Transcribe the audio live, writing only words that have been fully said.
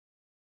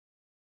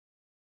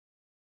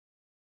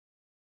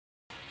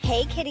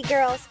Hey, kitty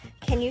girls.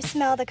 Can you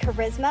smell the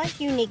charisma,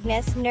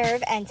 uniqueness,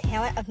 nerve, and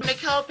talent of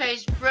Nicole,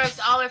 Paige, Brooks,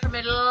 all the way from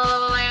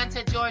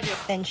Atlanta, Georgia?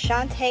 Then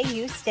Shantae,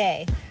 you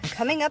stay.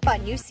 Coming up on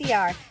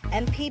UCR,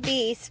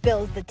 NPB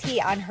spills the tea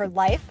on her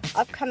life,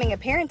 upcoming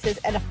appearances,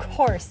 and of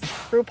course,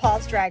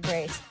 RuPaul's Drag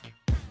Race.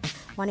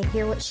 Want to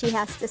hear what she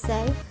has to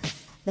say?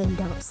 Then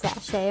don't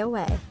sashay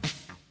away.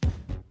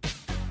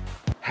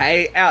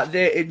 Hey, out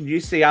there in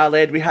UCR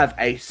land, we have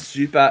a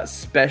super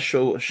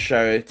special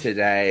show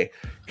today.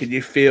 Can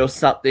you feel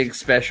something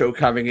special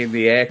coming in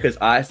the air? Because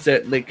I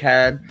certainly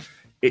can.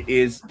 It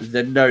is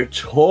the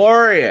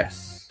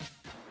notorious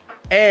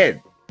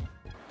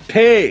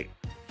NPB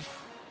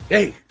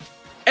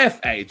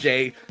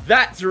FAG.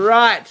 That's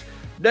right.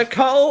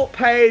 Nicole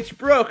Paige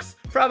Brooks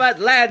from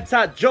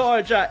Atlanta,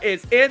 Georgia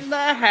is in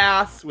the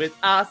house with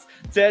us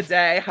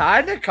today.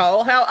 Hi,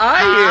 Nicole. How are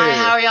you? Hi,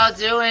 how are y'all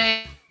doing?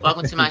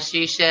 Welcome to my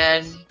she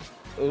shed.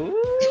 Ooh,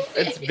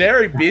 it's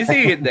very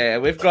busy in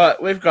there. We've got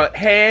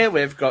hair,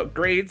 we've got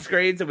green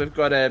screens, and we've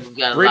got a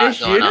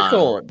British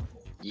unicorn.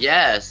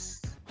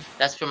 Yes,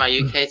 that's for my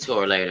UK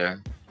tour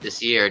later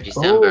this year,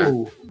 December.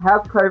 Ooh.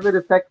 How's COVID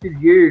affected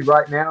you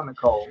right now,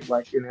 Nicole?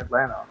 Like in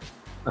Atlanta?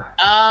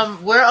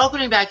 We're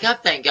opening back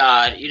up, thank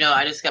God. You know,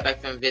 I just got back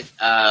from being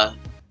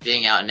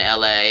out in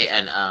LA,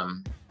 and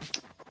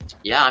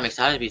yeah, I'm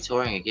excited to be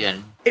touring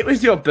again. It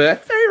was your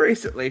birthday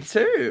recently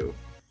too,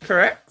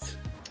 correct?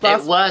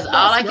 It was.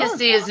 All I can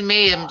see is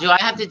me. Do I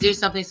have to do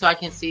something so I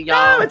can see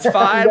y'all? No, it's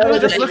fine. We're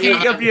just looking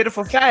at your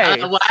beautiful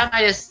face. Why am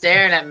I just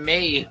staring at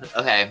me?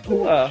 Okay.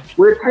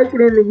 We're taking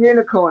in the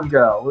unicorn,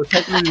 girl. We're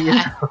taking in the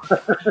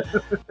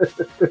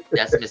unicorn.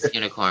 That's Miss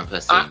Unicorn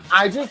Pussy.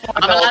 I just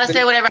I'm allowed to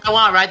say whatever I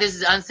want, right? This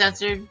is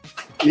uncensored?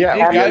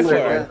 Yeah, go for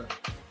it.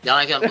 Y'all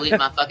ain't gonna bleep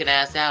my fucking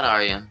ass out,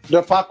 are you?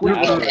 The fuck we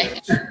do.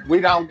 We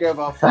don't give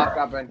a fuck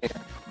up in here.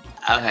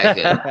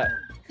 Okay, good.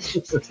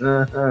 So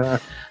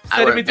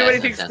did we do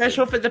anything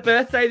special for the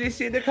birthday this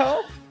year,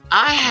 Nicole?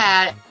 I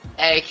had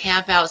a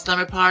camp out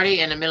slumber party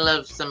in the middle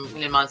of some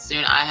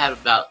monsoon. I had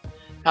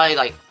probably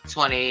like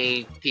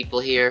 20 people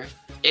here,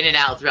 in and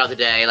out throughout the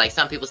day. Like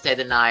some people stayed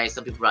the night,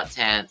 some people brought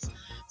tents,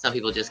 some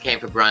people just came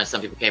for brunch,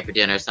 some people came for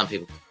dinner, some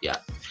people, yeah.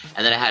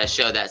 And then I had a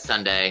show that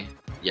Sunday,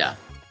 yeah.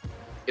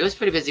 It was a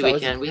pretty busy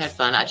weekend. We had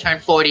fun. I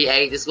turned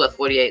 48. This is what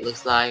 48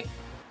 looks like.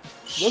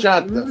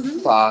 Shut the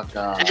fuck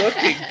up.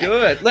 Looking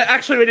good.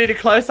 Actually, we need a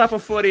close-up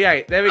of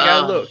 48. There we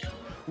go, look.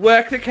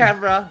 Work the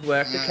camera,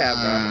 work the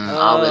camera.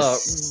 All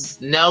this,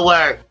 no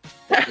work.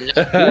 You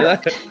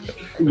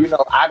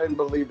know, I didn't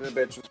believe the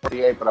bitch was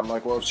 48, but I'm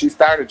like, well, if she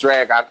started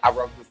drag, I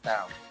wrote this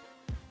down.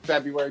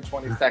 February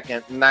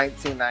 22nd,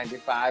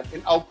 1995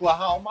 in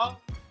Oklahoma.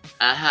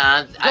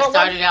 I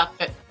started out...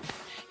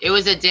 It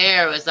was a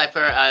dare. It was like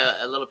for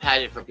a little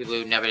pageant for people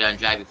who've never done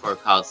drag before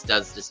called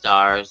Studs to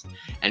Stars.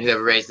 And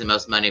whoever raised the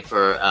most money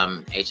for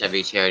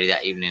HIV charity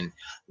that evening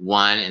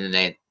won. And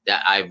then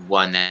I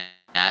won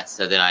that.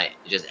 So then I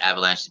just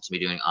avalanched into me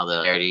doing all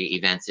the charity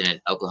events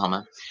in Oklahoma.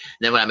 And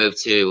then when I moved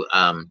to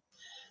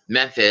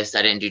Memphis,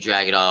 I didn't do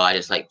drag at all. I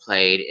just like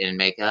played in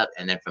makeup.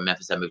 And then from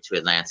Memphis, I moved to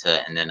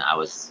Atlanta. And then I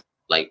was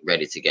like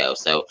ready to go.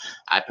 So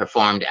I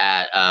performed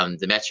at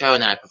the Metro.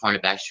 And then I performed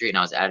at Backstreet. And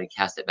I was added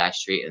cast at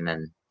Backstreet. And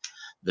then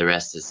the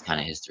rest is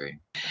kind of history.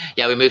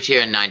 Yeah, we moved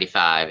here in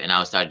 95, and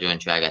I started doing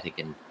drag, I think,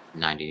 in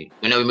 90.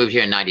 No, we moved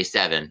here in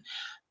 97.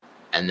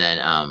 And then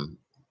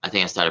I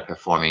think I started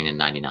performing in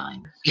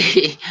 99.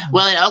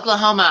 Well, in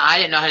Oklahoma, I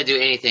didn't know how to do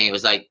anything. It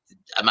was like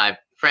my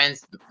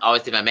friends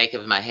always did my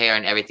makeup and my hair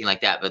and everything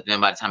like that. But then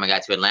by the time I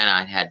got to Atlanta,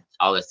 I had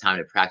all this time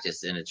to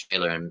practice in a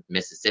trailer in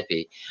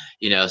Mississippi,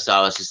 you know? So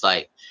I was just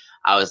like,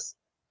 all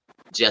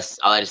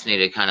I just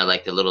needed kind of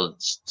like the little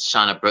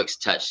Shauna Brooks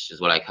touch is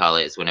what I call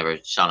it. Is whenever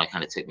Shauna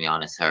kind of took me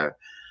on as her,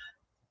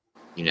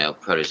 you know,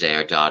 protege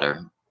or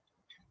daughter.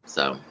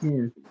 So,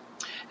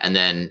 and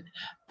then,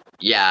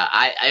 yeah,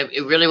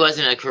 it really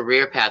wasn't a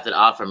career path at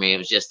all for me. It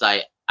was just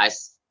like, I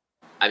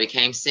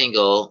became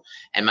single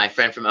and my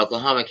friend from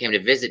Oklahoma came to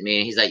visit me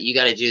and he's like, you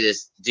got to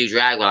do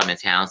drag while I'm in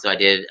town. So I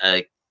did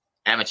a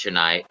amateur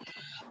night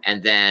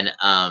and then,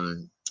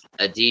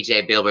 a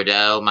DJ, Bill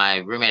Bordeaux, my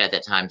roommate at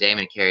that time,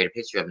 Damon, carried a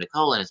picture of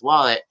Nicole in his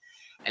wallet.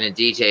 And a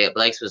DJ at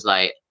Blake's was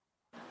like,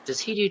 does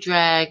he do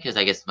drag? Because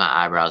I guess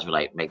my eyebrows were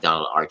like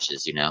McDonald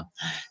arches, you know?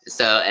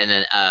 So, and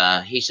then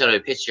he showed a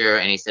picture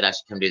and he said I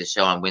should come do the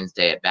show on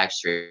Wednesday at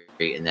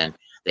Backstreet. And then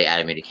they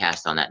added me to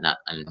cast on that.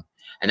 And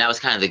that was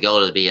kind of the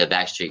goal to be a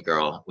Backstreet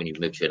girl when you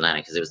moved to Atlanta,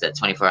 because it was that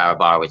 24-hour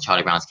bar with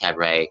Charlie Brown's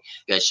Cabaret.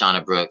 You had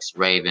Shauna Brooks,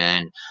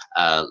 Raven,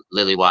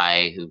 Lily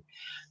White, who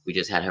we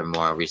just had her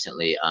more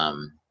recently,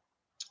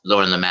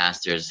 Lauren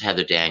LeMasters,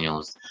 Heather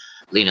Daniels,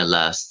 Lena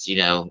Lust, you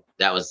know,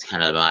 that was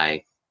kind of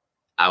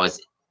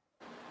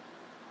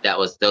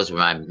those were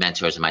my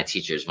mentors and my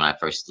teachers when I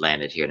first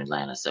landed here in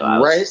Atlanta. So I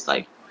was just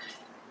like,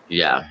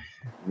 yeah.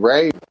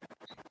 Raven.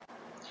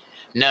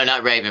 No,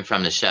 not Raven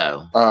from the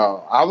show.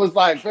 Oh, I was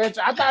like, bitch,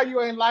 I thought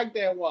you ain't like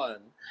that one.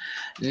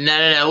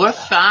 No, we're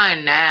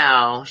fine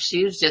now.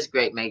 She was just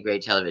made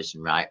great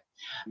television, right?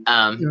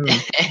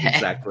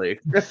 Exactly.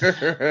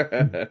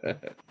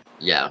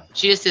 Yeah,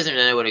 she just doesn't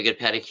know what a good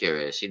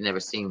pedicure is. She'd never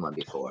seen one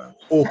before.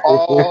 Work.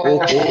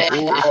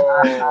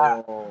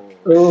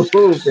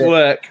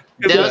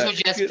 Those were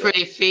just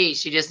pretty feet.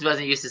 She just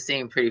wasn't used to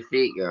seeing pretty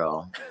feet,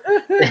 girl.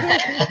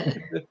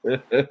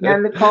 Now,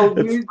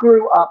 Nicole, you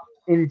grew up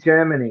in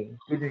Germany,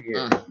 didn't you?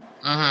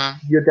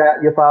 Mm-hmm.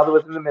 Your father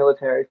was in the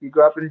military. So you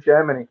grew up in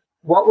Germany.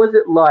 What was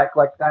it like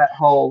that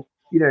whole,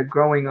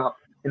 growing up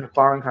in a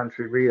foreign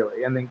country,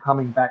 really, and then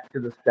coming back to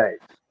the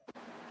States?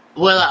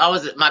 Well,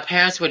 my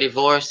parents were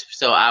divorced,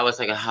 so I was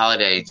like a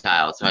holiday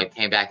child. So I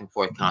came back and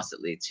forth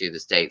constantly to the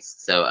States.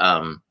 So,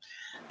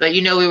 but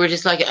we were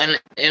just like in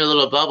a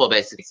little bubble,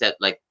 basically, except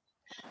like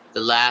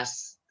the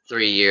last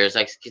 3 years,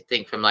 I could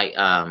think from like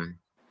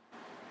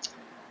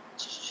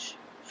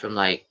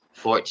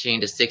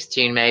 14 to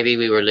 16, maybe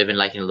we were living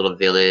like in a little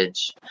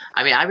village.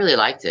 I mean, I really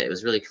liked it. It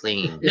was really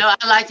clean. No,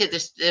 I liked it.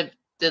 The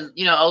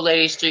old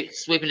ladies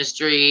sweeping the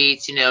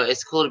streets.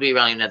 It's cool to be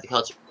around the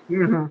culture.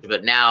 Mm-hmm.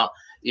 But now,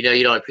 you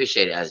don't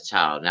appreciate it as a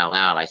child. Now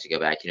I like to go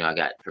back. I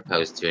got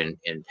proposed to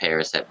in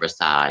Paris at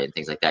Versailles and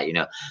things like that.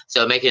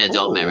 So making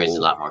adult memories is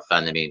a lot more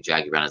fun than being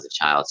dragged around as a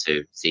child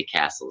to see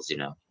castles.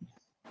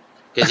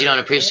 Because you don't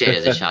appreciate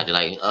it as a child. You're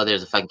like, oh,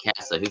 there's a fucking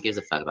castle. Who gives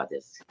a fuck about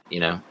this? You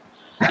don't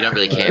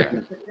really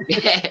care.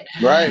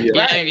 Right.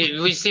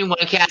 We've seen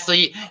one castle.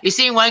 You've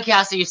seen one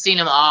castle. You've seen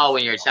them all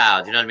when you're a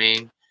child. You know what I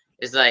mean?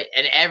 It's like,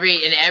 and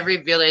every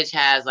village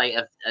has like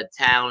a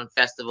town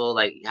festival,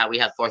 like how we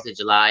have 4th of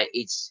July.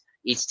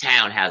 Each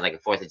town has like a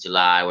 4th of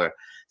July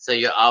so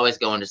you're always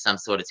going to some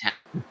sort of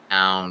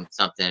town,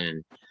 something.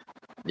 And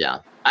yeah,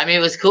 I mean,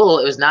 it was cool.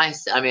 It was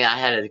nice. I mean, I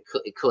had a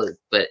cool,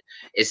 but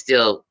it's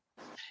still,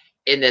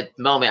 in the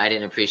moment, I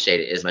didn't appreciate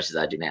it as much as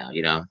I do now,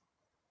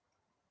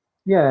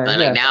 Yeah. But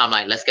like now, I'm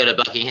like, let's go to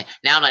Buckingham.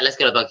 Now I'm like, let's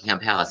go to Buckingham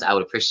Palace. I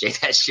would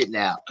appreciate that shit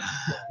now.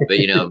 But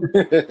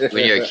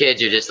when you're a kid,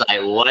 you're just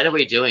like, what are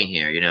we doing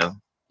here? You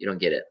don't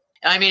get it.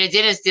 I mean, it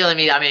did instill in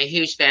me. I'm a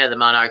huge fan of the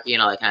monarchy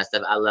and all that kind of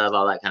stuff. I love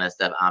all that kind of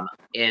stuff. I'm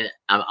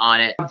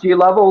on it. Do you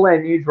love all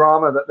their new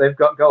drama that they've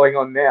got going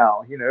on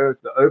now? The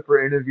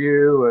Oprah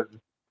interview and.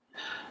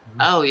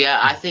 Oh yeah,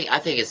 I think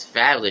it's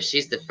fabulous.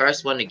 She's the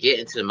first one to get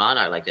into the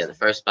monarch like that. The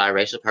first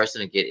biracial person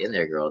to get in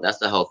there, girl. That's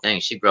the whole thing.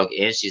 She broke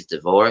in. She's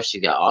divorced.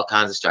 She got all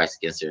kinds of strikes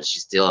against her.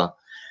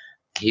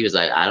 He was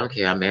like, I don't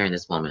care. I'm marrying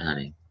this woman,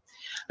 honey.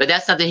 But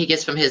that's something he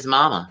gets from his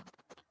mama.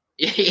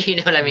 You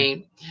know what I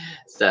mean?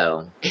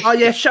 So. Oh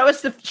yeah, show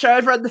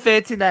everyone the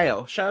fancy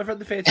nail. Show everyone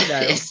the fancy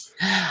nail.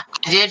 I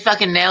did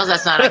fucking nails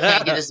last night. I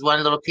can't get this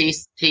one little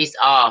piece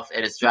off,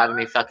 and it's driving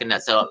me fucking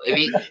nuts. So if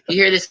you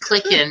hear this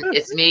clicking,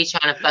 it's me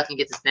trying to fucking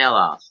get this nail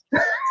off.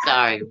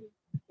 Sorry.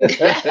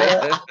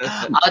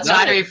 I'll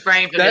try to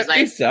refrain from this. Don't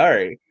be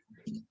sorry.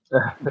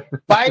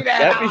 Bite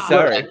that. Don't be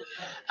sorry.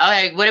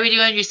 Okay, what are we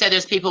doing? You said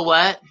there's people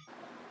what?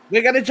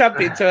 We're going to jump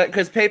into it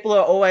because people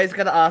are always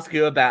going to ask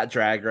you about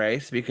Drag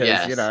Race because,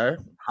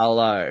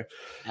 hello.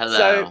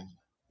 So,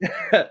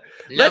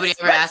 nobody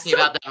ever asked me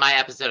about my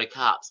episode of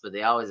Cops, but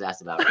they always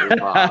ask about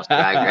RuPaul's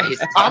Drag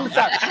Race. I'm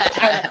sorry.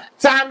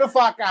 Time to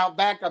fuck out.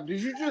 Back up.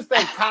 Did you just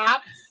say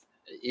Cops?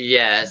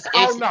 Yes.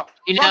 Oh, no.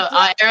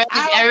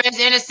 Everybody's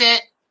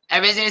innocent.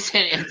 Everybody's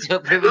innocent until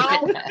proven.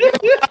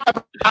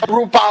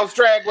 RuPaul's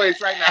Drag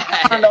Race right now.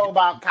 I don't know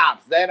about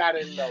Cops. That I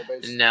didn't know.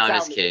 But no, I'm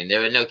just kidding.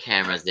 There were no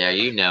cameras there.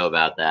 You know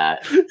about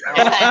that. You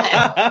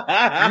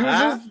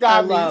just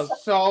got me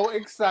so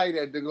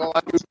excited to go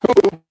on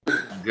YouTube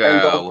and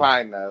go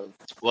find those.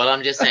 Well,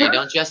 I'm just saying,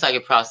 don't dress like a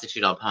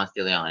prostitute on Ponce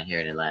de Leon here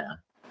in Atlanta.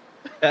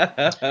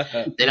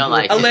 They don't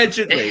like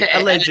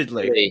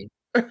Allegedly.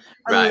 Right.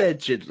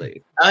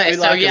 Allegedly. Okay,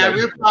 so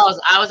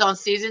RuPaul's. I was on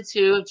season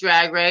 2 of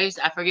Drag Race.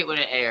 I forget when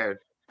it aired.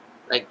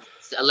 Like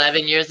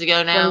 11 years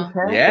ago now.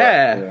 2010?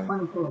 Yeah.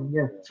 2010,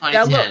 yeah.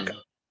 2010.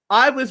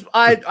 Now look,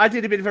 I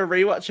did a bit of a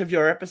rewatch of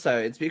your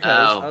episodes because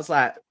I was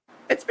like,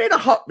 it's been a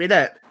hot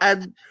minute,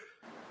 and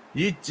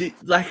you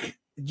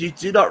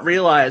do not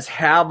realize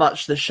how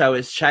much the show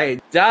has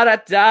changed.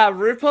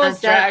 RuPaul's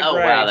Drag Race. Oh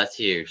wow, that's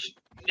huge.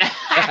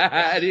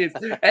 It is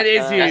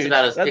huge.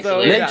 That's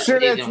Make sure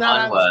that's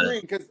not on the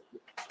screen because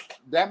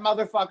that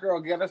motherfucker will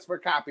get us for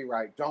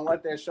copyright. Don't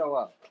let that show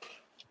up.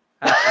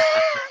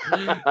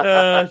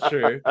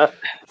 True.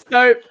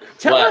 So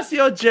tell us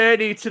your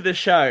journey to the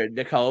show,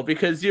 Nicole,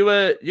 because you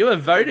were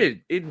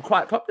voted in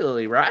quite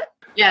popularly, right?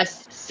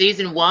 Yes,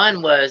 season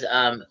 1 was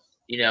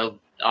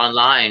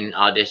online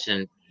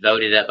audition,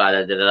 voted up by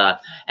and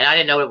I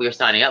didn't know what we were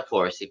signing up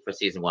for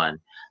season 1.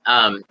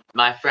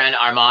 My friend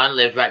Armand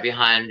lived right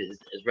behind his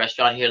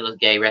restaurant here, a little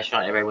gay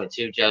restaurant everybody went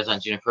to, Joe's on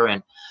Juniper,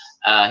 and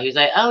he was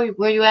like, oh,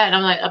 where you at? And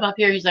I'm like, I'm up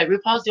here. He's like,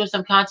 RuPaul's doing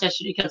some contest.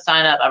 Should you come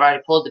sign up? I've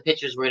already pulled the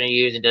pictures we're going to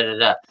use and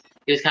da-da-da.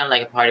 He was kind of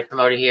like a party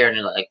promoter here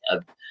and like a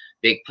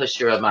big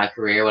pusher of my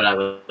career when I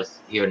was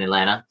here in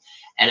Atlanta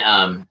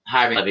and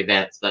hired me at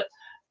events. But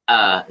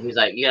he was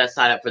like, you got to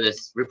sign up for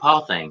this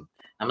RuPaul thing.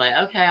 I'm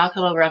like, okay, I'll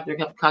come over after a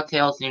couple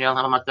cocktails and, have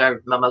on my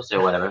third mimosa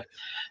or whatever.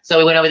 So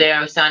we went over there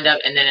and we signed up,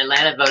 and then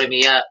Atlanta voted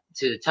me up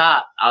to the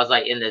top. I was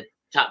like in the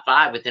top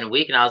 5 within a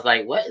week, and I was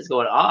like, what is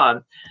going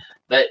on?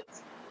 But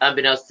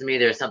unbeknownst to me,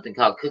 there's something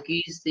called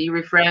cookies that you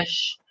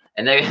refresh,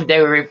 And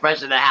they were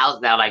refreshing the house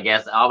down, I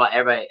guess.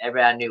 Everybody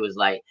I knew was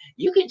like,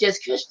 you could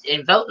just push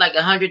and vote like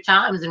 100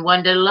 times in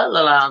one day. La,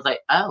 la, la. I was like,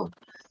 oh,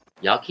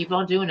 y'all keep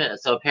on doing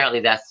it. So apparently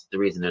that's the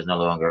reason there's no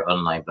longer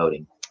online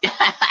voting.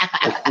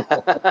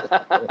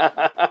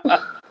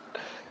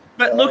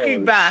 But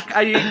looking back,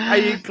 are you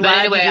glad? But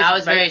anyway, I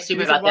was very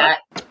stupid about that.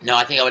 No,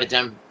 I think I would have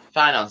done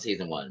fine on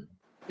season 1.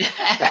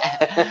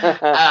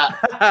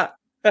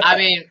 I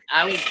mean,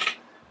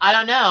 I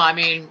don't know. I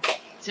mean,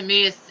 to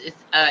me,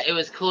 it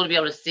was cool to be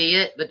able to see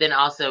it, but then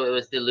also it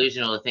was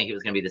delusional to think it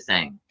was going to be the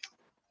same.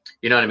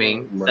 You know what I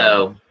mean? Right.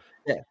 So,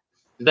 yeah.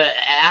 But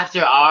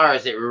after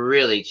ours, it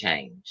really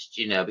changed.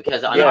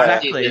 Because on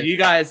exactly. Season, you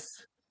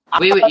guys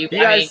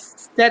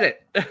said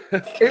it.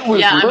 It was.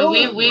 Yeah, I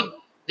mean, we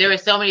there were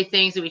so many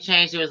things that we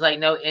changed. There was like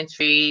no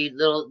entry,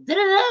 little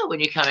da-da-da when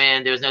you come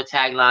in. There was no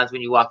taglines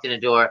when you walked in the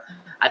door.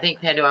 I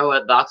think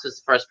Pandora Box was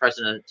the first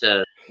person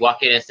to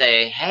walk in and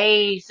say,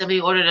 hey,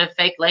 somebody ordered a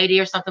fake lady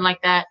or something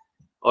like that.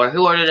 Or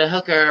who ordered a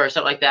hooker or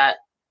something like that.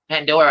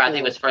 Pandora, I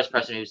think, was the first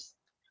person who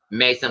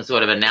made some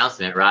sort of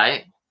announcement,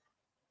 right?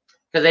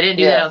 Because they didn't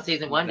do that on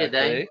season 1, did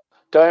they?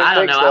 I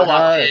don't know.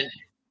 So.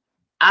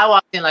 I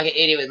walked in like an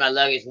idiot with my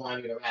luggage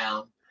wandering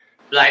around.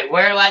 Like,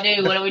 where do I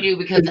do? What do we do?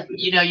 Because,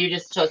 you're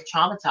just so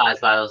traumatized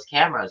by those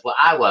cameras. Well,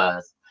 I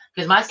was.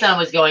 Because my son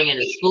was going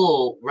into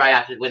school right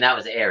after when that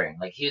was airing.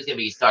 Like, he was going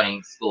to be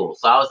starting school.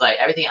 So I was like,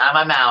 everything out of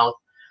my mouth,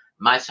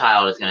 my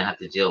child is going to have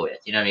to deal with,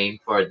 you know what I mean?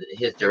 For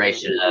his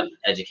duration of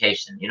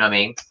education, you know what I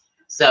mean?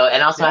 So,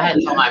 and also I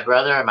had told my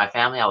brother and my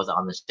family I was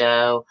on the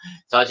show.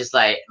 So I was just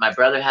like, my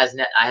brother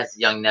I have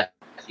young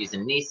nephews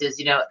and nieces,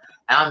 and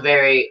I'm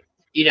very,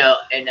 in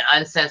an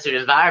uncensored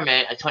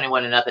environment, a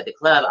 21 and up at the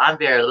club, I'm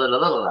very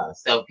little.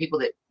 So people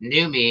that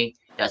knew me,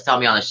 that saw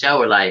me on the show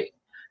were like,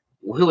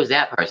 who was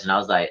that person? I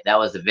was like, that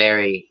was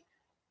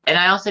and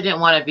I also didn't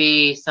want to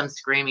be some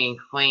screaming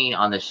queen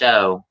on the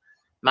show.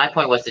 My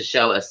point was to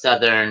show a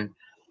Southern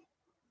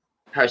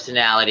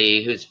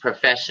personality who's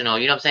professional.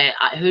 You know what I'm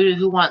saying?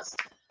 Who wants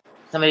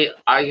somebody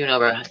arguing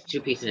over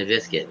 2 pieces of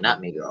biscuit? Not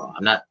me, girl.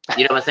 I'm not.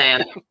 You know what I'm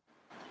saying?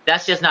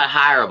 That's just not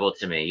hireable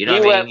to me. You know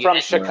what I mean? You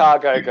went from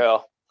Chicago,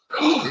 girl.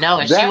 No,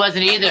 and she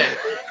wasn't either.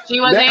 She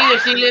wasn't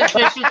either.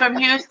 She's from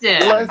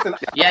Houston. Listen,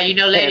 yeah,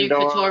 Lady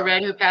Pandora. Couture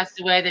Red who passed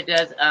away that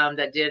did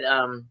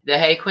the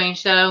Hey Queen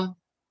show.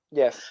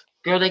 Yes.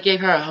 Girl, they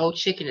gave her a whole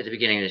chicken at the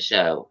beginning of the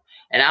show.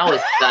 And I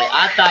was like,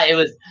 I thought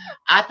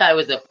it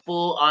was a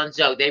full-on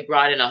joke. They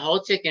brought in a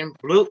whole chicken,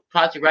 bloop,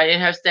 popped it right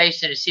in her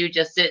station, and she would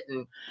just sit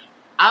and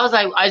I was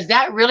like, is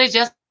that really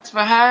just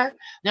for her?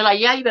 They're like,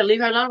 yeah, you better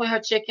leave her alone with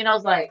her chicken. I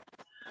was like,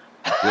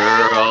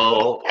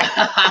 girl.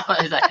 I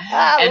was like,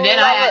 and then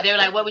they were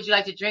like, what would you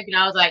like to drink? And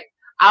I was like,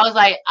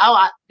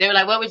 they were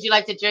like, what would you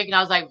like to drink? And I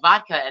was like,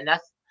 vodka. And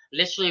that's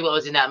literally what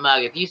was in that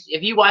mug.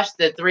 If you watch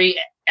the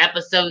 3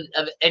 episodes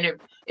of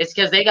it's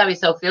because they got me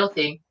so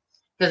filthy.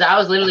 Because I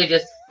was literally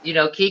just,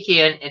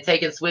 kikiing and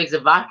taking swigs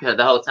of vodka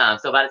the whole time.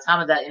 So by the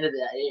time of that end of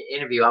the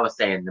interview, I was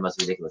saying the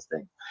most ridiculous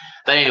thing.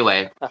 But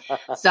anyway,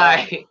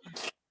 sorry.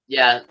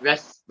 Yeah,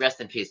 rest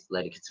in peace,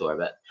 Lady Couture.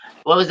 But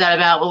what was that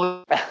about?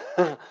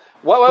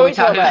 What were we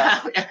talking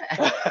about?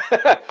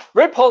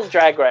 RuPaul's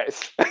Drag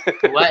Race.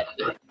 What?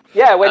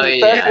 Yeah, when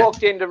you first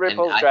walked into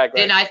RuPaul's Drag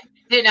Race.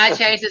 Didn't I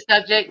change the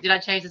subject? Did I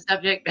change the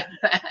subject?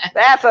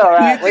 That's all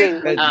right.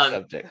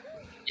 Subject.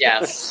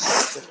 Yeah.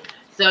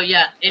 So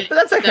yeah. But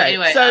that's okay.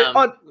 So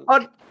anyway,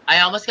 on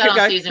I almost got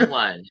on season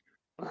 1.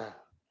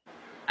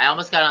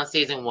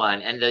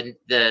 And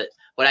the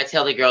what I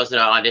tell the girls that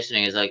are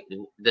auditioning is like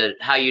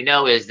how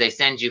is they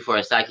send you for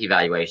a psych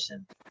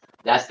evaluation.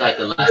 That's like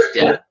the last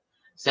step.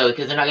 So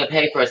because they're not gonna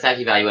pay for a psych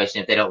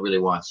evaluation if they don't really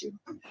want you.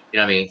 You know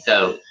what I mean?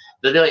 So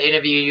they'll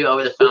interview you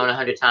over the phone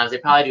 100 times. They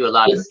probably do a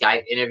lot of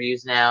Skype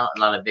interviews now, a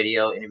lot of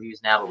video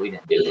interviews now, but we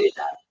didn't do any of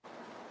that.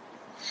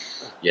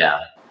 Yeah.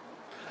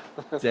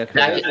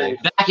 Definitely.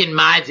 Back in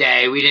my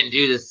day, we didn't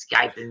do the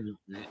Skype.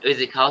 Is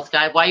it called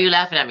Skype? Why are you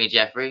laughing at me,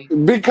 Jeffrey?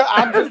 Because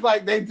I'm just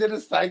like, they did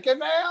a psychic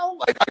now?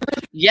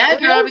 Yeah,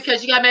 girl,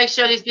 because you gotta make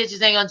sure these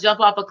bitches ain't gonna jump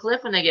off a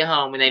cliff when they get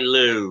home when they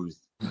lose.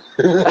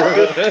 Girl,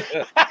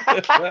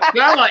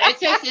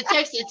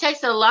 it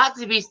takes a lot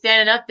to be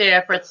standing up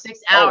there for 6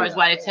 hours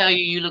while they tell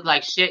you look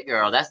like shit,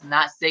 girl. That's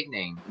not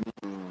sickening.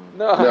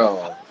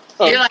 No.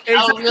 You're like,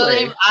 Exactly. Oh,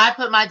 really? I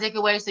put my dick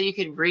away so you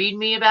can read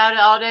me about it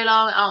all day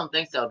long? I don't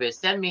think so, bitch.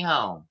 Send me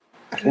home.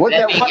 What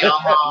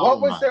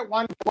was that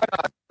one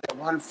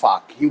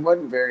fuck? He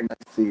wasn't very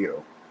nice to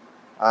you.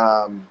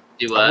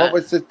 Do what? What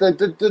was it?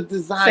 The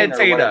designer.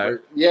 Santino.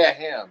 Yeah,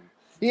 him.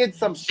 He had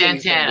some shitty thing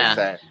to Santana.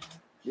 say.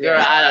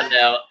 Girl, I don't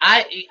know.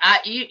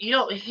 You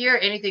don't hear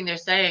anything they're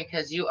saying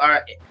because you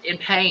are in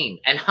pain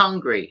and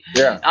hungry.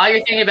 Yeah. All you're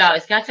thinking about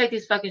is, can I take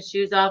these fucking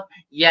shoes off?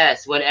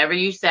 Yes. Whatever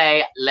you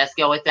say, let's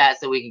go with that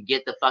so we can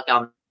get the fuck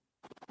out.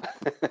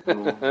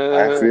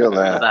 I feel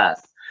that.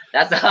 Bus.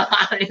 That's all.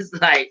 It's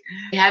like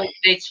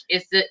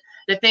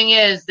the thing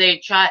is they're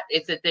trying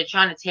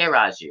to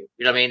terrorize you.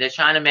 You know what I mean? They're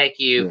trying to make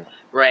you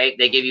break.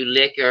 They give you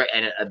liquor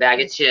and a bag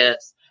of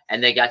chips,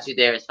 and they got you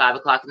there. It's 5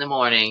 o'clock in the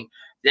morning.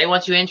 they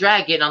want you in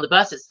drag, getting on the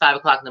bus at 5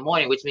 o'clock in the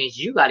morning, which means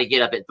you got to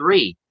get up at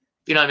 3.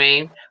 You know what I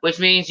mean? Which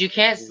means you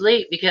can't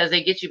sleep because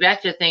they get you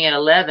back to the thing at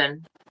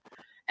 11,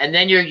 and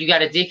then you got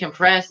to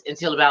decompress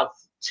until about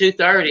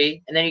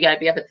 2:30, and then you got to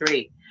be up at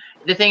 3.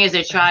 The thing is,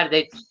 they're trying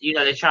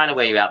to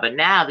wear you out, but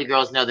now the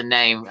girls know the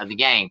name of the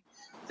game.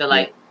 So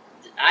like,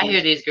 I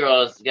hear these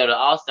girls go to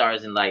All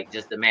Stars and like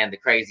just demand the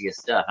craziest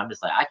stuff. I'm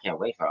just like, I can't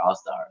wait for All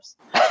Stars.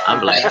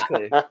 I'm like,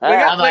 We're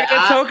gonna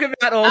talk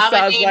about All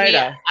Stars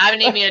later. I would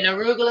need me an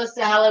arugula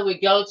salad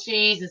with goat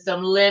cheese and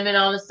some lemon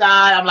on the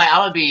side. I'm like,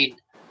 I'm gonna be.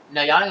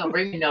 No, y'all ain't gonna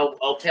bring me no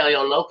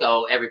Paleo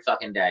Loco every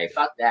fucking day.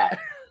 Fuck that.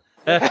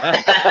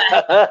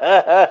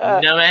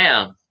 No,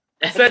 ma'am.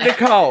 So,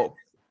 Nicole,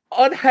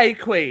 on Hey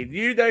Queen,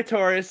 you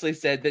notoriously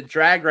said that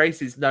Drag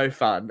Race is no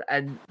fun,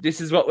 and this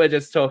is what we're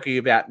just talking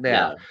about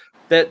now.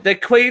 No. The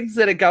queens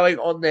that are going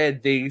on there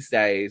these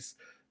days,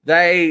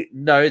 they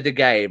know the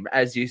game,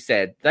 as you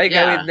said. They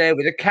go in there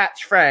with a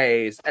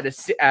catchphrase and a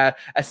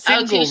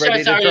single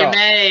ready to drop. T-shirts already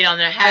made on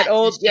their hats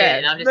and shit.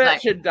 And I'm just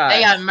like,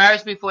 they got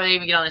merch before they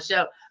even get on the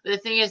show. But the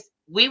thing is,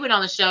 we went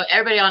on the show,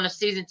 everybody on the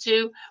season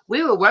 2,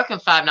 we were working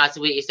 5 nights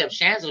a week, except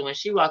Shangela. When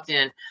she walked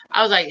in,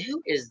 I was like,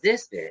 who is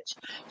this bitch?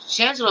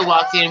 Shangela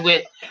walked in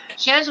with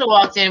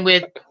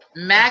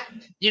Mac,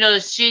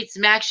 the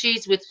Mac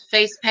sheets with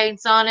face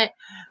paints on it,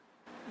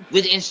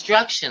 with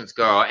instructions,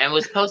 girl, and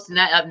was posting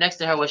that up next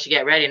to her when she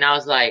get ready. And I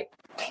was like,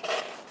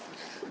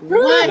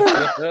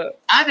 what?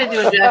 I've been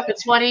doing that for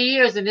 20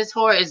 years, and this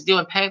whore is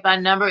doing paint by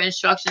number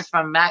instructions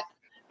from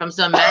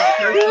some Mac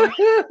person.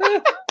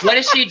 What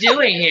is she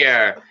doing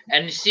here?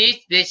 And she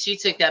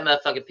took that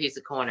motherfucking piece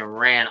of corn and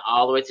ran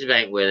all the way to the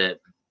bank with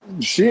it.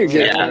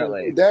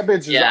 That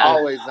bitch is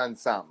always on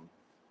something.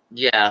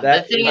 Yeah.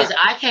 The thing is,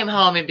 I came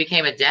home and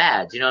became a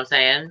dad. You know what I'm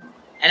saying?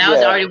 And I was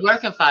already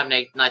working 5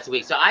 nights a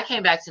week. So I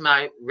came back to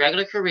my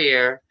regular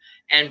career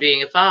and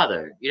being a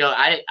father.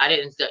 I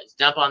didn't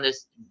jump on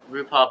this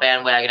RuPaul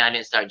bandwagon. I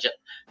didn't start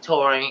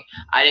touring.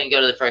 I didn't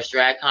go to the first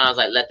drag con. I was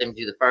like, let them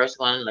do the first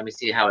one. Let me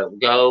see how it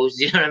goes.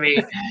 You know what I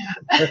mean?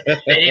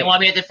 They didn't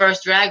want me at the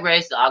first drag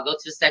race, so I'll go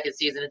to the second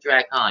season of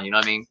drag con. You know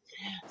what I mean?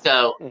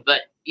 So,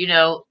 but,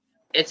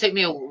 it took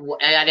me,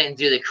 and I didn't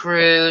do the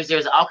cruise. There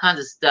was all kinds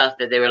of stuff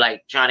that they were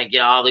like trying to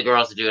get all the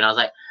girls to do. And I was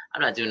like,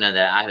 I'm not doing none of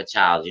that. I have a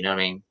child. You know what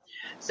I mean?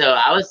 So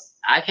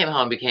I came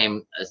home,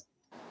 became a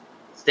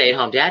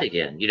stay-at-home dad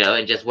again,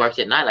 and just worked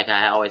at night like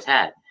I always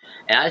had.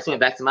 And I just went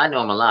back to my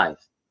normal life.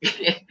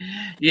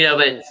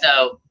 But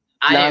so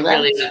I didn't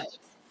really,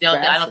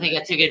 I don't think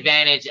I took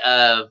advantage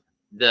of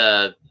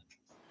the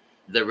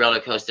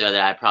roller coaster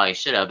that I probably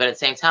should have. But at the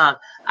same time,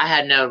 I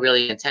had no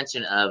really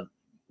intention of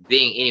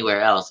being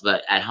anywhere else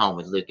but at home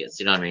with Lucas.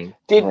 You know what I mean?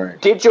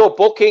 Did your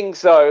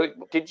bookings though?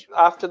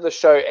 After the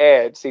show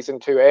aired, season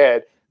 2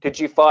 aired? Did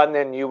you find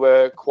then you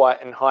were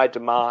quite in high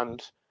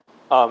demand,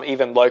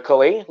 even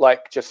locally,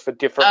 like just for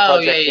different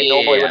projects you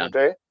normally wouldn't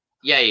do?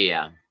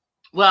 Yeah.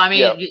 Well, I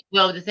mean,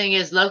 the thing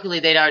is, locally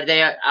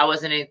I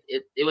wasn't.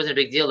 It wasn't a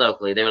big deal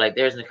locally. They were like,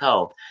 "There's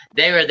Nicole."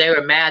 They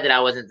were mad that I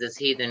wasn't this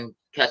heathen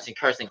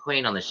cursing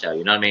queen on the show.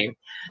 You know what I mean?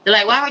 They're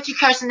like, "Why weren't you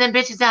cursing them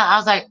bitches out?" I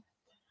was like,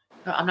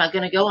 "I'm not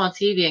gonna go on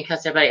TV and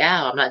cuss everybody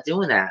out. I'm not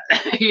doing that."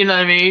 You know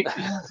what I mean?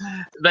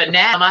 But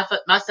now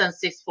my son's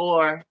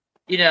 6'4",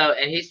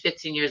 and he's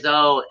 15 years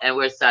old, and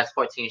wears size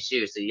 14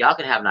 shoes. So y'all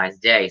can have a nice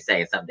day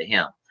saying something to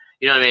him.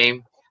 You know what I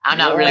mean? I'm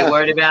not really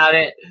worried about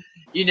it.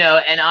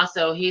 And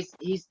also he's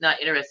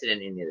not interested in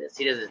any of this.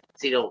 He doesn't.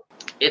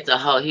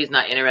 He's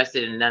not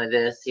interested in none of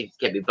this. He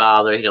can't be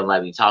bothered. He don't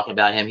like me talking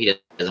about him. He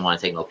doesn't want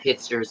to take no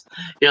pictures.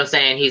 You know what I'm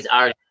saying?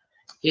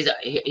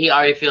 He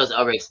already feels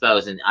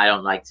overexposed, and I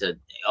don't like to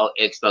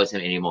expose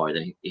him any more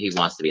than he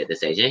wants to be at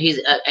this age. And he's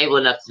able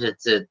enough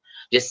to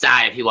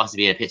decide if he wants to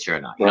be in a picture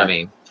or not. You know what I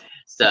mean?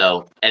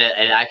 So,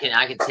 and I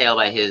can tell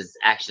by his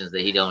actions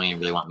that he don't even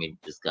really want me to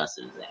discuss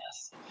his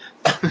ass.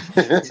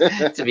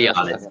 To be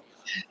honest.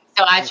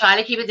 So I try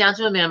to keep it down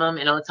to a minimum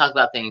and only talk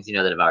about things, that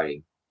have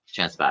already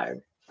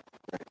transpired.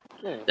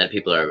 That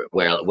people are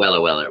well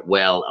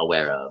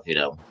aware of,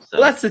 So.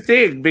 Well, that's the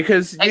thing,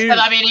 because you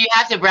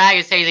have to brag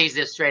and say he's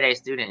a straight A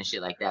student and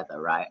shit like that, though,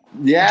 right?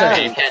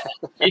 Yeah.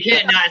 You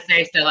can't not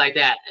say stuff like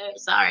that.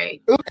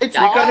 Sorry. You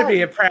got to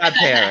be a proud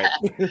parent.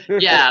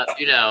 Yeah,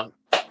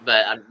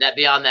 but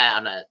beyond that,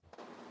 I'm not.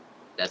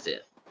 That's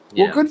it.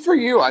 Well, good for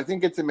you. I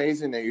think it's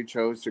amazing that you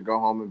chose to go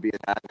home and be a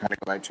dad and kind of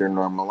go back to your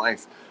normal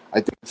life.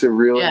 I think it's a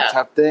really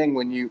tough thing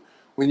when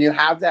you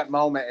have that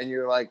moment and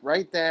you're like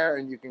right there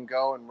and you can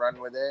go and run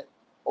with it,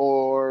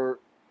 or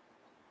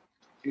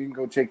you can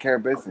go take care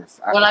of business.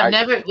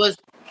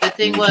 The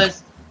thing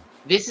was,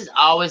 this has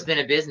always been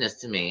a business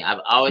to me.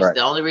 I've always,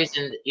 the only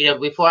reason,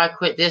 before I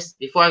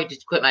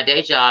just quit my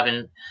day job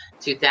in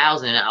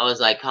 2000, I was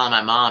like calling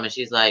my mom and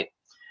she's like,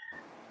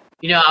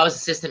 I was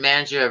assistant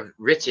manager of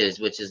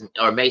Rich's,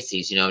 or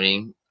Macy's, you know what I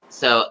mean?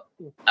 So,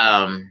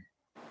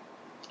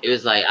 it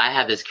was like, I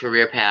have this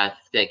career path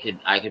that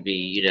I could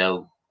be,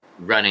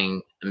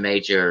 running a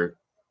major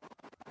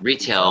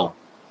retail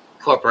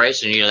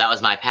corporation. That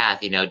was my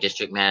path,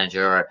 district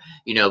manager, or,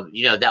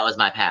 that was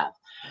my path.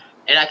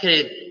 And I could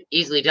have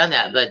easily done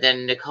that, but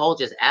then Nicole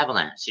just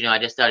avalanched. You know, I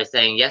just started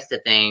saying yes to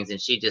things, and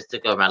she just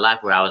took over my life.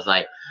 Where I was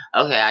like,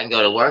 okay, I can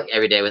go to work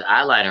every day with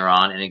eyeliner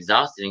on and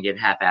exhausted and get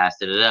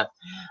half-assed.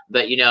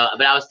 But you know,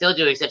 but I was still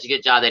doing such a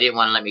good job they didn't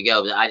want to let me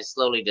go. But I just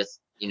slowly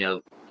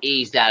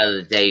eased out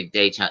of the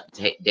day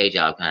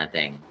job kind of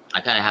thing.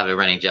 I kind of have a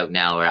running joke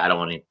now where I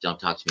don't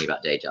talk to me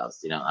about day jobs.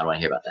 You know, I don't want to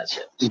hear about that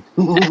shit.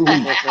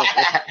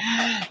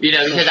 You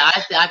know, because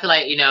I feel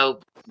like, you know,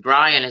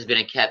 Brian has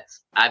been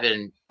I've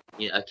been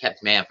a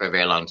kept man for a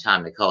very long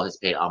time. Nicole has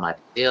paid all my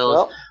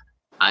bills.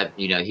 Well,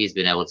 he's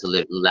been able to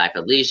live lack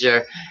of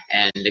leisure,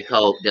 and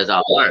Nicole does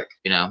all the work,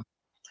 you know.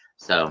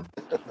 So,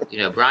 you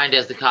know, Brian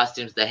does the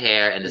costumes, the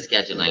hair, and the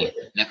scheduling.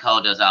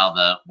 Nicole does all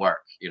the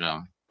work, you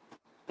know.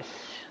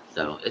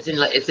 So it's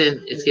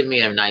giving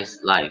me a nice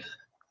life.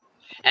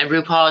 And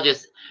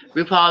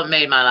RuPaul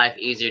made my life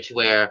easier to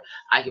where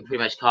I can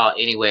pretty much call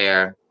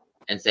anywhere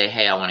and say,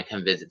 hey, I want to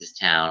come visit this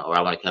town, or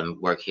I want to come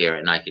work here,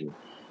 and I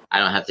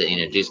don't have to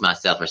introduce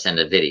myself or send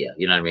a video.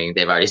 You know what I mean?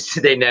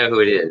 They know who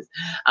it is.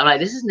 I'm like,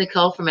 this is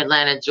Nicole from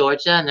Atlanta,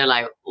 Georgia, and they're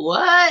like,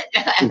 what?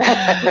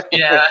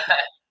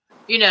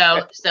 you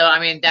know. So I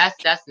mean,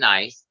 that's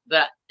nice.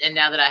 And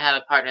now that I have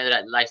a partner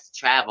that likes to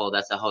travel,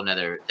 that's a whole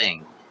nother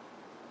thing.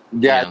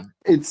 Yeah, you know?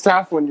 It's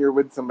tough when you're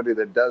with somebody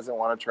that doesn't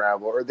want to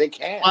travel, or they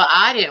can't. Well,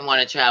 I didn't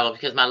want to travel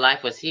because my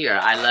life was here.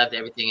 I loved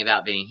everything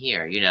about being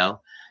here, you know,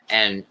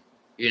 and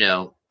you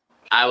know.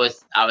 I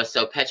was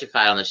so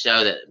petrified on the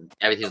show that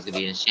everything was going to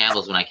be in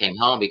shambles when I came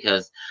home,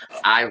 because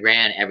I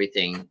ran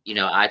everything. You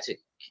know, I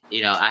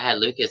had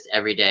Lucas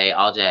every day,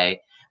 all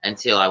day,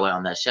 until I went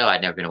on that show.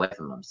 I'd never been away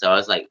from him. So I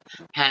was like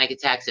panic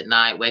attacks at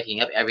night,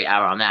 waking up every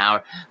hour on the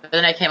hour. But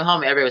then I came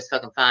home, everybody was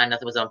fucking fine.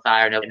 Nothing was on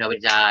fire.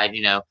 Nobody died,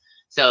 you know.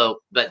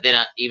 So, but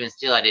then even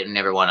still, I didn't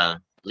never want to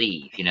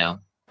leave, you know.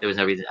 There was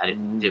no reason I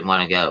didn't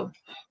want to go.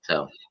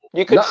 So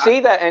you could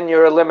see that in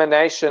your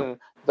elimination.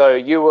 Though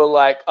you were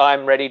like,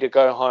 I'm ready to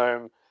go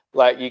home.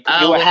 Like you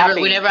were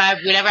happy. Whenever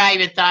I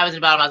even thought I was in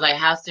the bottom, I was like,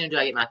 how soon do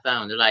I get my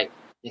phone? They're like,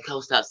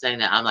 Nicole, stop saying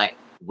that. I'm like,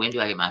 when do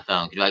I get my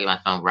phone? Do I get my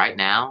phone right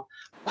now?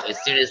 As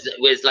soon as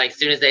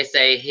they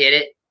say hit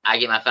it, I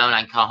get my phone.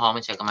 I can call home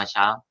and check on my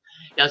child.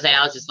 You know what I'm saying?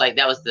 I was just like,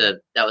 that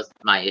was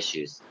my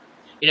issues.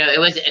 You know, it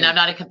was, and I'm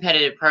not a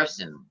competitive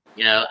person.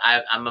 You know,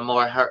 I'm a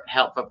more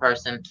helpful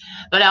person.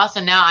 But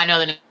also now I know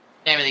the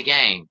name of the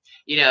game.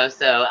 You know,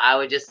 so I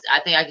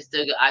think I can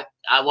still go.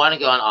 I want to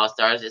go on All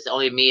Stars. It's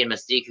only me and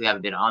Mystique who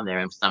haven't been on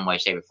there in some way,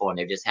 shape, or form.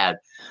 They've just had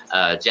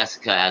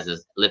Jessica as a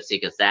lip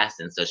sync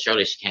assassin, so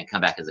surely she can't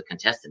come back as a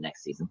contestant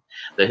next season.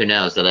 But who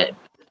knows? So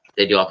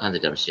they do all kinds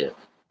of dumb shit.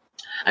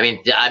 I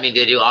mean,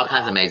 they do all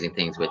kinds of amazing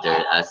things with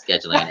their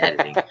scheduling and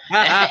editing,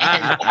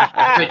 and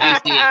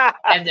producing,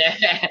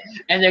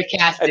 and their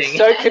casting. And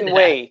so can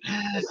we.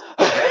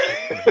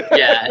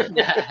 Yeah.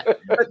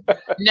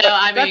 No,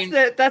 I mean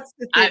that's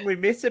the thing we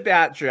miss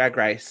about Drag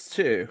Race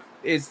too,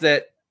 is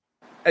that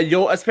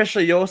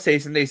especially your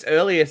season, these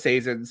earlier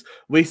seasons,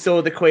 we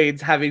saw the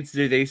queens having to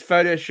do these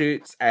photo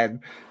shoots and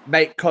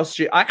make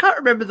costume. I can't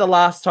remember the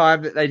last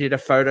time that they did a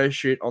photo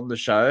shoot on the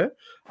show.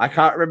 I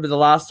can't remember the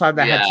last time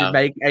they had to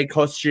make a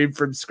costume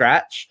from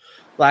scratch.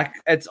 Like,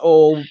 it's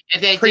all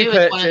if they do,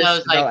 it's one of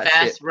those like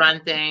fast run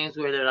things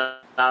where they're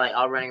like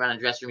all running around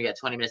the dressing room. You got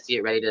 20 minutes to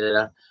get ready.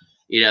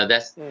 You know,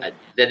 that's then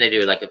they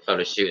do like a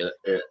photo shoot.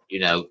 You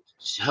know,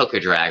 hooker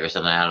drag or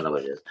something. I don't know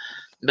what it is.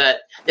 But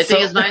the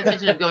thing is, my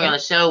intention of going on the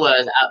show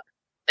was.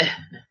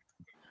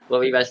 What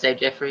were you about to say,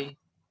 Jeffrey?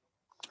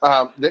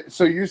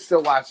 So you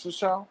still watch the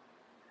show?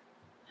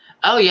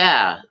 Oh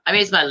yeah, I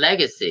mean, it's my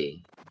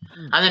legacy.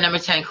 I'm the number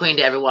 10 queen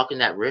to ever walk in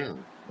that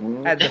room.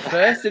 And the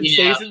first in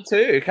season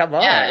 2, come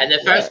on. Yeah, and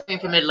the first queen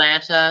from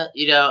Atlanta.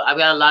 You know, I've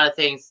got a lot of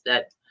things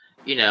that,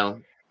 you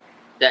know,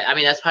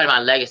 that's part of my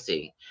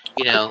legacy.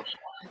 You know,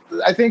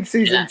 I think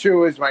season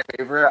 2 is my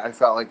favorite. I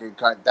felt like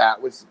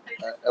that was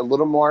a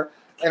little more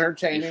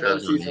entertaining than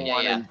season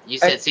 1. Yeah. You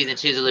said season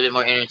 2 is a little bit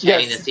more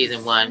entertaining than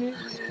season 1.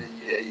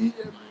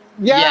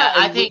 Yeah,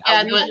 I think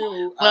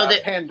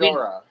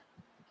Pandora.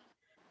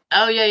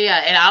 Oh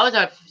yeah, and I was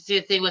the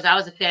thing was I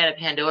was a fan of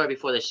Pandora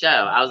before the show.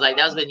 I was like,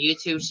 that was when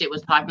YouTube shit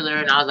was popular,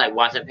 and I was like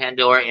watching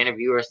Pandora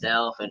interview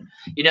herself, and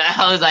you know,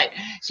 I was like,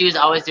 she was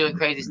always doing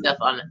crazy stuff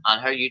on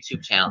her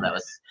YouTube channel. That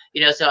was,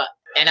 you know, so,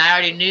 and I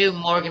already knew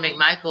Morgan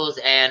McMichaels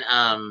and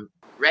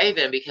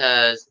Raven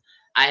because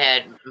I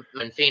had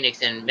when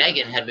Phoenix and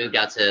Megan had moved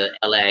out to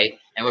LA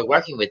and we're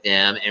working with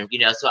them, and you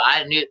know, so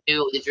I knew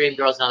the Dream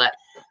Girls and all that.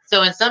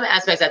 So in some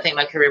aspects, I think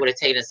my career would have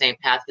taken the same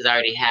path because I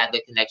already had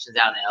the connections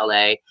out in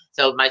LA.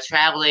 So my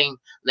traveling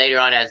later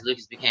on, as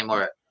Lucas became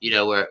more, you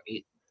know,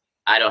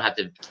 I don't have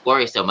to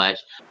worry so much.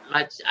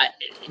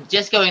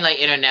 Just going like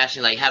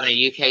international, like having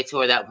a UK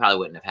tour, that probably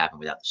wouldn't have happened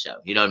without the show.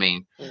 You know what I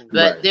mean?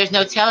 But there's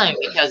no telling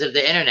because of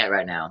the internet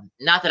right now.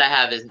 Not that I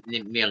have as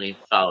many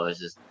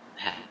followers as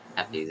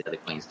half these other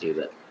queens do,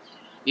 but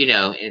you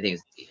know,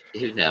 anything's,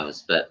 who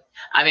knows? But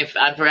I mean,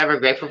 I'm forever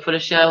grateful for the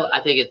show.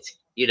 I think it's,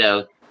 you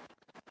know,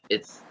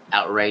 it's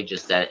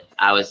outrageous that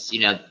I was, you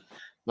know,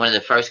 one of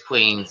the first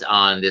queens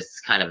on this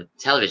kind of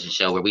television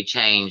show where we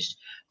changed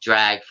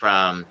drag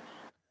from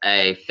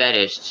a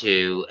fetish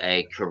to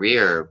a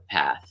career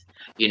path.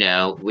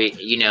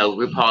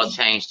 RuPaul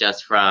changed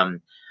us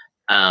from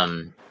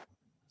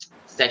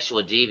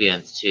sexual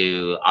deviants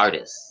to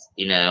artists,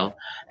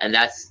 and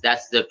that's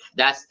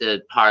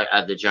the part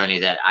of the journey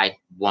that I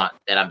want,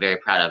 that I'm very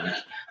proud of.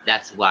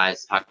 That's why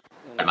it's part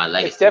of my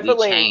legacy. It's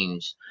definitely, we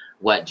changed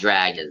what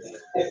drag is.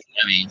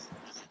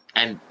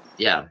 And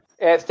yeah,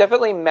 it's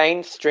definitely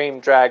mainstream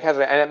drag,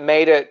 hasn't it? And it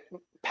made it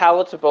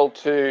palatable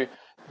to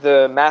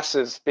the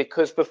masses,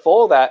 because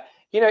before that,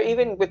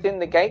 even within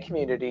the gay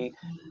community,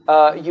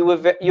 you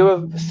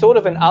were sort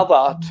of an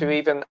other to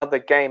even other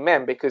gay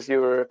men because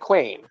you were a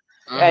queen.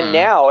 And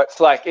now it's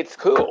like, it's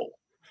cool.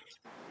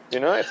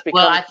 It's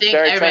become I think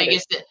very everybody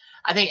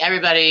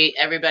trendy.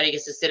 everybody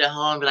gets to sit at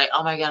home and be like,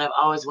 oh my God, I've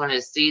always wanted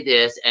to see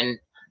this. And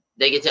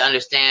they get to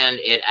understand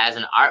it as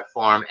an art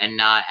form and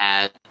not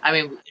as,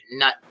 a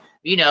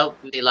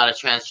lot of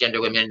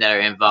transgender women that are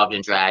involved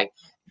in drag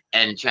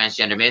and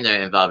transgender men that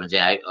are involved in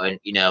drag, or,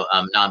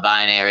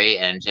 non-binary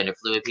and gender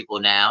fluid people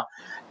now.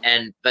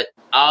 But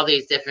all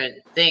these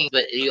different things,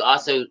 but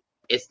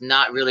it's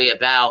not really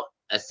about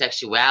a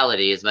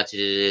sexuality as much as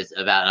it is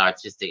about an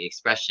artistic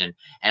expression.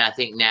 And I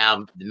think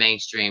now the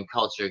mainstream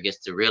culture gets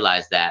to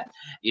realize that,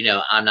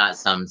 I'm not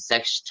some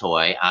sex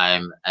toy.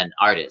 I'm an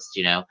artist.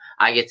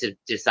 I get to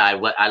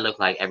decide what I look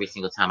like every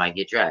single time I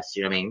get dressed.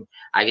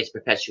 I get to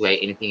perpetuate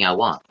anything I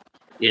want,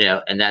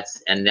 and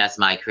that's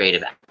my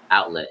creative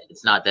outlet.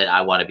 It's not that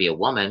I want to be a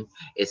woman.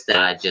 It's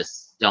that I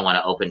just don't want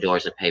to open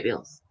doors or pay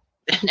bills.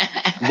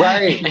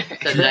 Right.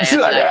 So did I answer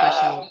that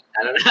question?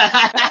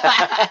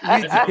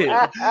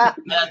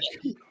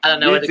 I don't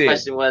know what the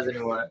question was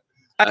anymore.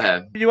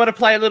 You want to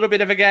play a little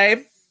bit of a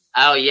game?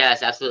 Oh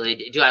yes,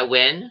 absolutely. Do I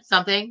win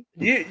something?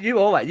 You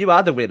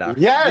are the winner.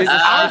 Yes,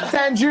 I'll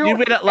send you. You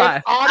win it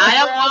live.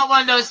 I don't want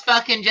one of those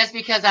fucking, just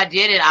because I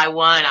did it, I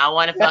won. I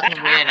want to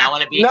fucking win. I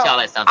want to beat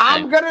y'all at something.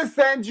 I'm gonna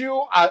send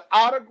you an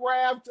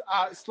autographed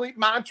Sleep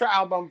Mantra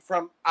album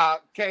from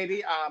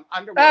Katie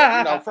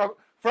Underwood.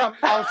 From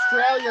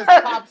Australia's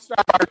pop star.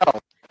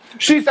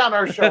 She's on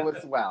our show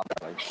as well.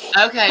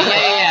 Okay,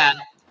 yeah.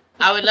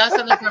 I would love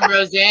something from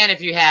Roseanne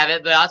if you have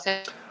it, but I'll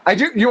take. I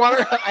do. You want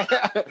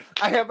to?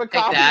 I have a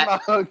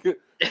coffee mug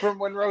from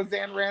when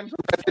Roseanne ran for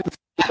president.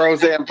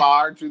 Roseanne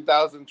Barr,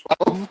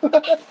 2012.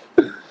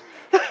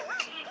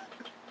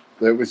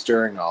 It was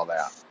during all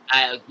that.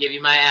 I'll give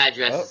you my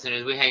address as soon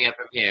as we hang up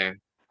from here.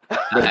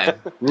 Okay.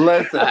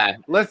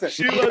 Listen.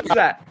 She loves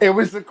that. It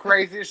was the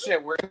craziest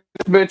shit. We're in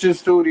this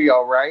bitch's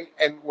studio, right?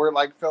 And we're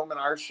like filming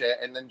our shit.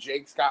 And then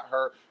Jake's got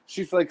her.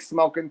 She's like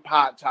smoking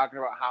pot, talking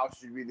about how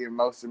she'd be the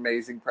most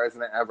amazing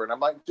president ever. And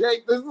I'm like,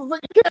 Jake, this is like,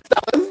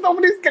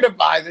 nobody's gonna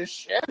buy this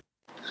shit.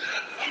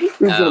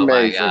 It's amazing.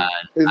 My God.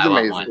 It's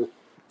amazing. Want one.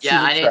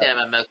 Yeah, I need to have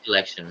a mug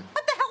collection.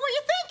 What the hell were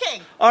you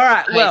thinking? All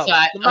right, well,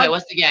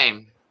 what's the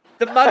game?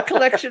 The mug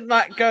collection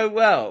might go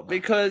well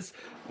because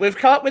we've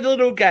come up with a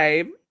little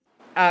game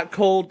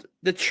called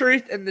The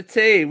Truth and the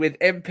Tea with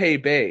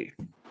NPB.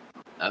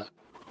 Oh.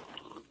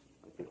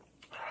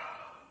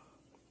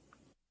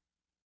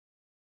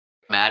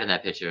 Mad in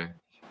that picture.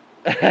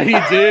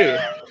 You do.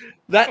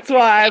 That's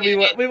why we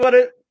want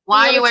to.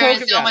 Why are you wearing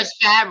so much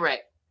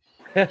fabric?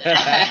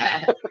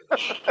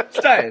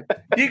 So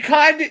you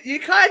kind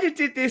of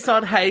did this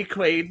on Hey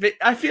Queen, but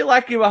I feel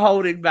like you were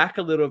holding back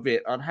a little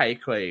bit on Hey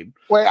Queen.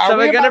 Wait, are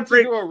we about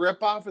to do a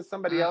ripoff of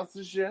somebody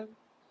else's shit?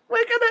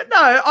 We're gonna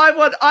no.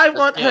 I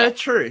want her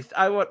truth.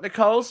 I want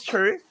Nicole's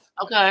truth.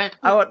 Okay.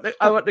 I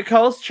want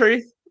Nicole's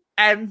truth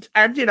and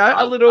a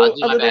little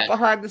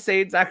behind the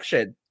scenes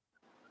action.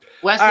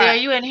 Wesley, are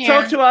you in here?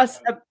 Talk to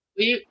us.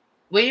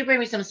 Will you bring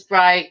me some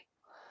Sprite?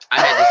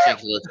 I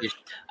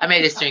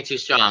made this drink too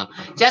strong.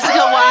 Jessica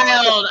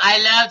Wilde. I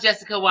love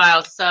Jessica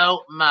Wilde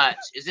so much.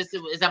 Is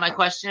that my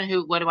question?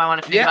 What do I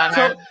want to think about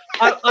her?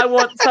 I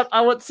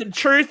want some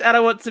truth and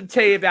I want some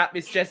tea about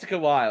Miss Jessica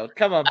Wilde.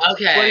 Come on.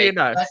 Okay. What do you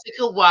know?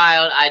 Jessica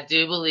Wilde, I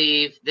do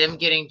believe them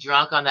getting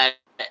drunk on that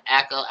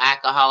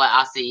alcoholic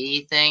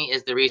acai thing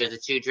is the reason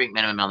there's a 2-drink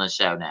minimum on the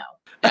show now.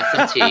 That's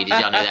some tea. Did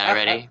y'all know that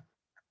already?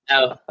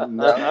 Oh,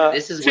 no.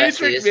 This is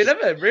 2-drink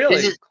minimum,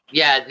 really?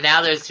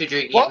 Now there's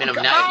 2-drink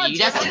minimum.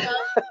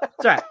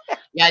 Sorry.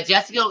 Yeah,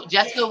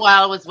 Jessica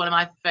Wilde was one of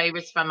my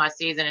favorites from my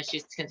season, and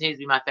she continues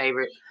to be my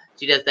favorite.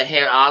 She does the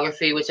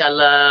hairography, which I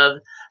love.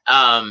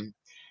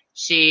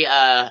 She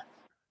I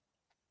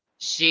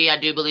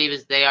do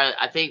believe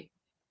I think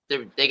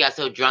they got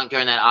so drunk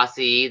during that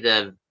acai,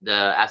 the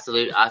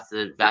absolute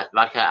acai,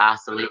 vodka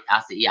acai.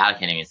 I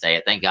can't even say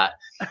it. Thank God.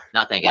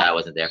 Not thank God I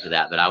wasn't there for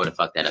that, but I would have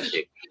fucked that up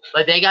too.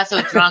 But they got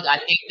so drunk. I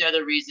think they're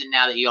the reason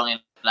now that you only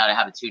allowed to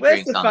have 2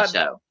 drinks on the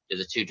show.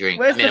 There's a 2-drink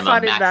minimum. Where's the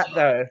fun in that,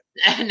 though?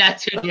 Not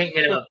 2-drink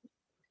minimum.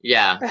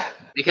 Yeah,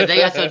 because they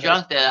got so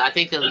drunk that I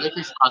think the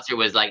liquor sponsor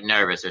was like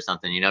nervous or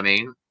something. You know what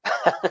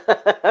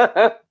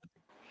I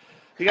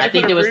mean? I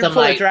think there was some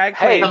like drag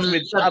queens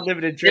with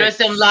unlimited drinks. There was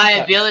some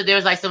liability. There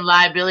was like some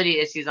liability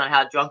issues on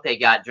how drunk they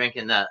got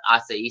drinking the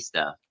acai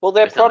stuff. Well,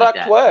 their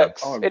product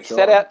works. It's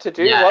set out to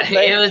do what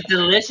they. It was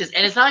delicious,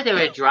 and it's not like they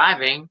were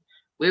driving.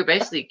 We were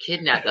basically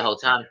kidnapped the whole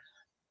time.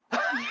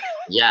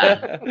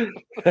 Yeah.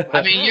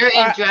 I mean, you're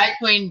in drag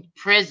queen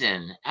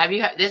prison. Have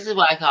you? This is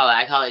what I call it.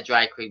 I call it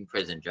drag queen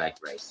prison, drag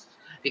race,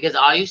 because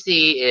all you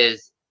see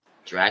is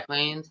drag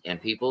queens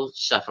and people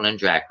shuffling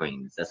drag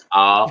queens. That's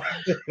all.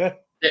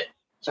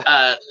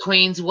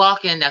 Queens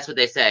walking. That's what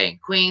they say.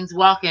 Queens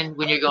walking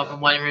when you're going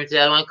from one room to the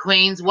other one.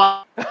 Queens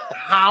walk.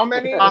 How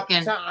many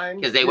walking? times?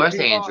 Because they were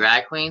saying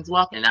drag queens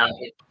walking.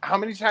 How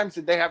many times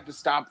did they have to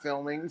stop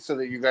filming so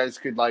that you guys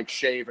could like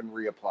shave and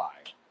reapply?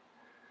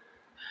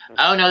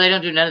 Oh no, they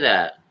don't do none of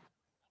that.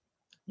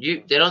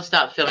 They don't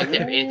stop filming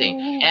for anything.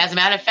 And as a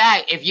matter of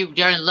fact, if you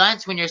during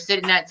lunch when you're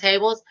sitting at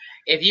tables,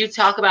 if you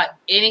talk about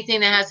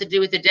anything that has to do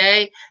with the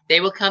day, they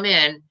will come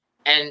in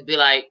and be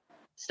like,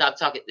 "Stop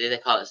talking." They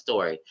call it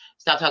story.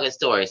 Stop talking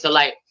story. So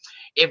like,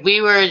 if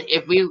we were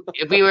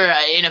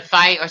in a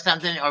fight or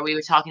something, or we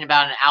were talking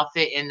about an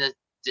outfit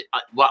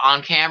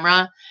on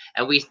camera,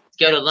 and we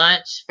go to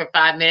lunch for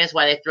 5 minutes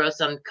while they throw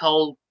some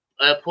cold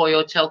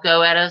pollo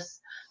choco at us.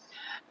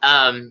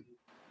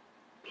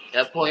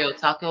 A pollo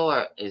taco,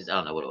 or I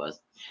don't know what it was.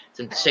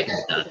 Some chicken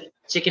stuff.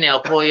 Chicken el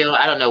pollo.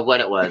 I don't know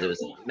what it was. It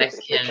was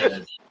Mexican. It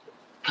was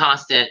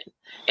constant.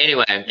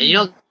 Anyway, and you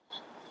don't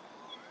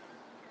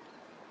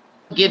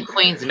give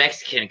queens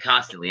Mexican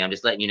constantly. I'm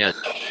just letting you know.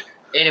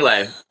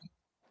 Anyway,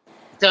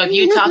 so if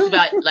you talked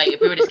about, like,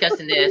 if we were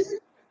discussing this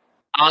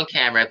on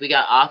camera, if we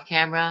got off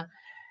camera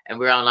and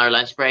we're on our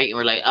lunch break and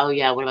we're like, oh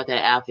yeah, what about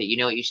that outfit? You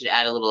know what? You should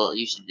add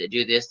you should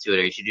do this to it,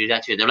 or you should do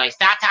that to it. They're like,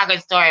 stop talking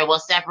story. We'll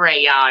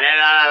separate y'all.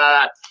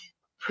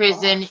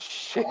 Prison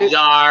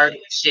yard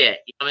shit.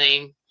 You know what I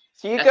mean?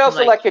 So you girls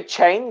are like a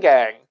chain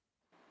gang.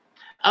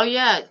 Oh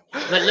yeah,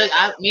 but look,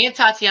 me and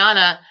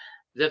Tatiana,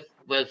 for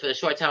the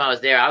short time I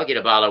was there, I would get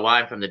a bottle of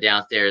wine from the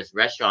downstairs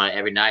restaurant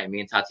every night, and me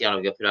and Tatiana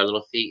would go put our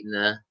little feet in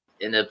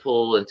the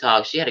pool and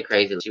talk. She had a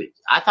crazy.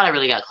 I thought I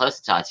really got close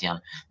to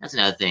Tatiana. That's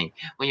another thing.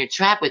 When you're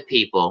trapped with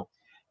people,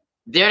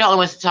 they're the only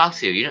ones to talk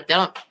to. They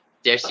don't.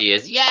 There she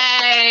is.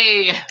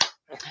 Yay!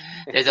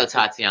 There's no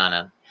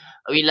Tatiana.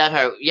 We love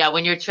her. Yeah,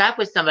 when you're trapped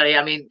with somebody,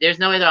 I mean, there's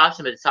no other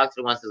option but to talk to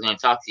the ones that's going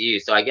to talk to you.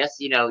 So I guess,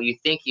 you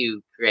think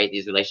you create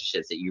these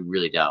relationships that you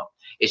really don't.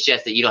 It's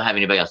just that you don't have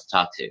anybody else to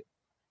talk to.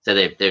 So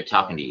they're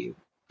talking to you.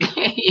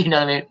 You know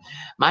what I mean?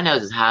 My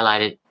nose is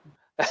highlighted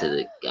to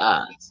the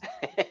gods.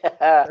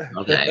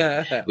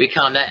 Okay. We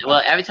calm that.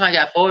 Well, every time I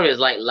got forward, it was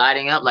like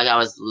lighting up like I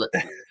was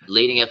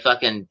leading a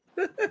fucking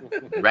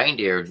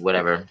reindeer,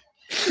 whatever.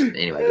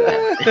 Anyway, go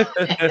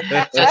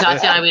ahead. So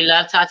Tatiana, we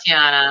love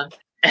Tatiana.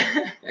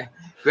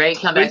 Great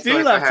comeback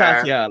story for her. We do love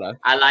Tatiana.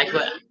 I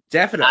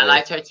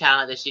liked her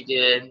talent that she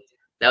did.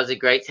 That was a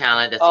great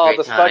talent. That's a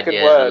great talent.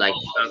 Spoken word. Like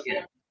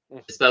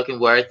the spoken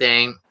word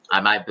thing. I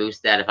might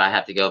boost that if I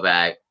have to go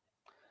back.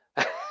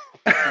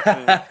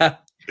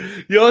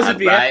 Yours would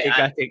be epic,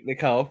 I think,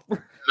 Nicole.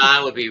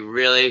 Mine would be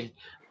really,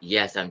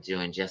 yes, I'm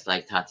doing just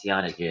like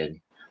Tatiana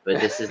did. But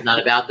this is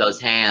not about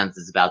those hands.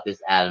 It's about this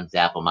Adam's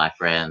apple, my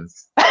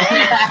friends.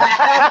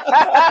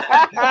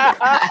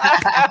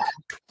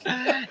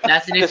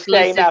 That's an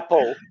exclusive.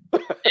 Apple.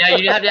 Yeah,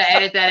 you have to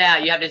edit that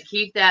out. You have to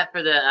keep that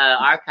for the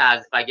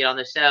archives if I get on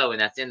the show and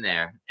that's in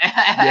there.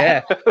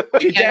 Yeah.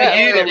 You can't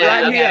air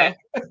that. Right here.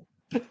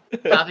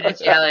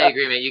 Confidentiality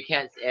agreement. You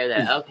can't air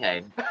that.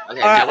 Okay. All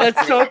right,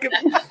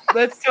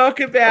 let's talk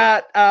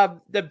about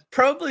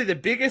probably the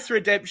biggest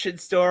redemption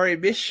story,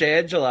 Miss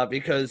Shangela,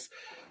 because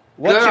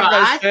watching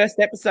those first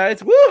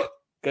episodes, woo,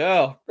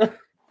 girl. I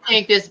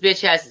think this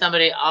bitch has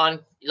somebody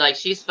on, like,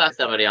 she's fucked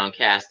somebody on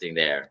casting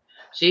there.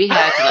 She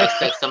had to, like,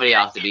 suck somebody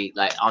off to be,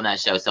 like, on that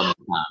show so many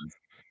times.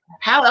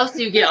 How else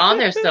do you get on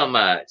there so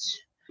much?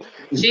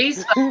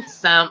 She's fucked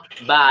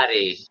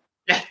somebody.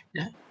 I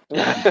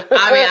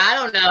mean, I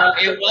don't know.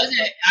 It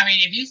wasn't, I mean,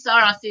 if you saw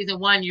her on season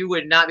 1, you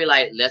would not be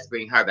like, let's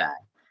bring her back.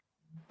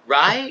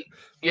 Right?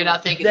 You're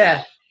not thinking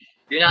that.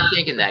 You're not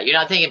thinking that. You're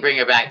not thinking bring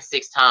her back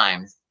 6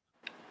 times.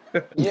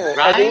 Yeah,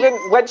 right? And even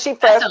when she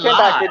first came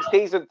back in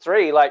season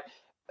 3, like,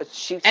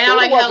 she still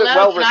wasn't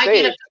well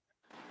received.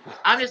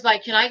 I'm just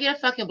like, can I get a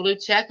fucking blue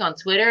check on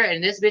Twitter?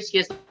 And this bitch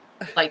gets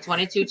like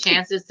 22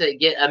 chances to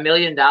get $1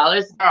 million?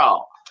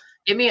 Girl,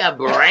 give me a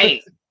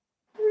break.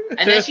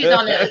 And then she's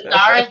on the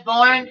Star is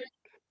Born.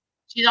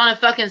 She's on a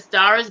fucking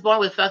Star is Born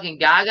with fucking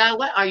Gaga.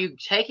 What are you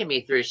taking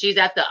me through? She's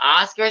at the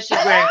Oscars.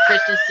 She's wearing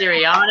Christian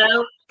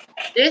Siriano.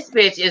 This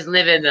bitch is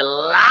living the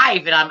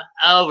life, and I'm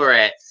over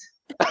it.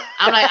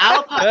 I'm like, I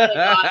will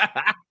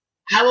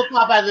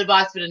pop out of the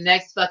box for the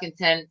next fucking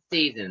 10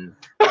 seasons.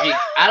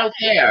 I don't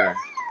care.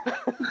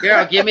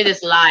 Girl, give me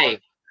this life.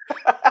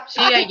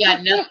 She ain't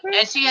got nothing,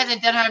 and she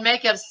hasn't done her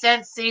makeup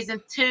since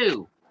season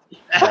 2.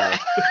 Oh,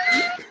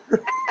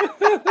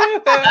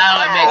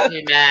 it makes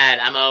me mad.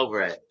 I'm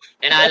over it.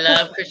 And I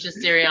love Christian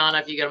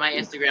Siriano. If you go to my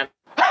Instagram,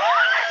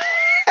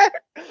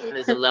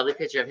 there's a lovely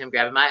picture of him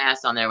grabbing my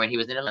ass on there when he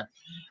was in Atlanta.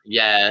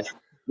 Yes.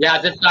 Yeah,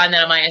 I'll just find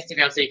that on my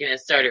Instagram so you can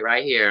insert it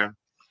right here.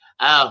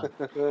 Oh.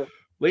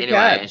 Anyway,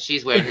 and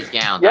she's wearing his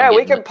gown. Yeah,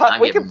 we can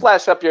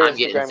flash up your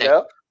Instagram,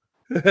 girl.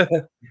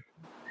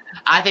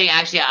 I think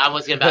actually I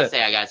was about to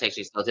say I got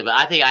sexually assaulted, but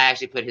I think I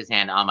actually put his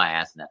hand on my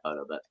ass in that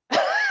photo. But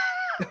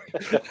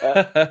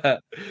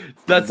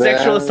That's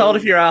sexual assault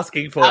if you're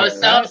asking for it. I was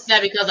so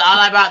upset because all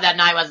I brought that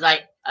night was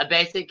like a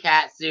basic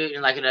cat suit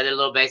and like another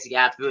little basic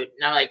outfit.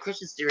 And I'm like,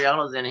 Christian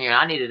Siriano's in here.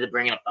 I needed to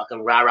bring in a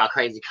fucking rah-rah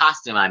crazy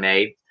costume I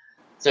made.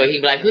 So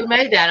he'd be like, who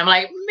made that? I'm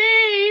like,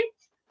 me.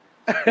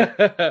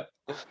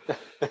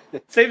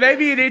 See,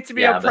 maybe you need to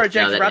be on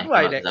Project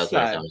Runway next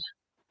time.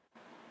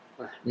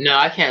 No,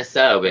 I can't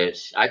sew,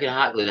 bitch. I can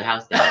hot glue the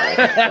house down.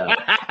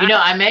 You know,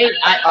 I made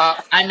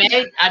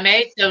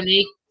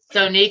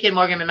Sonique and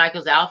Morgan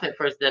McMichael's outfit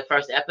for the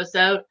first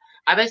episode.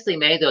 I basically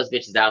made those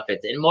bitches'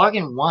 outfits, and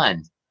Morgan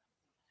won.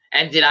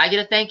 And did I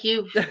get a thank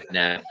you?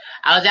 No.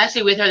 I was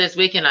actually with her this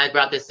weekend. I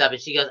brought this up,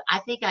 and she goes, "I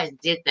think I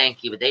did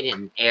thank you, but they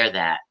didn't air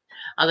that."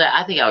 I was like,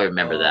 I think I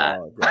remember that.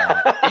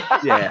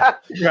 Right. Yeah,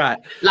 right.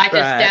 Like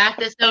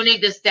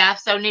the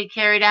staff Sonique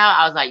carried out.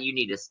 I was like, you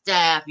need a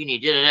staff. You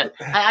need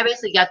I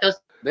basically got those.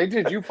 They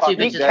did you two fucking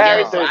bitches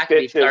together, so I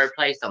could be third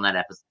place on that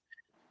episode.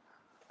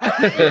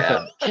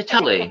 Yeah,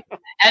 totally.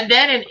 And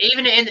then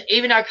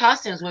even our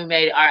costumes, we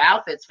made our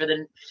outfits for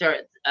the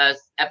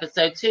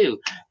episode 2.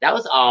 That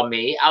was all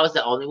me. I was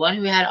the only one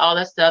who had all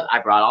that stuff.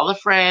 I brought all the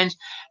fringe.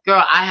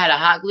 Girl, I had a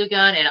hot glue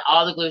gun and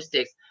all the glue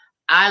sticks.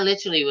 I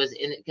literally was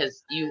in it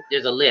because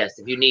there's a list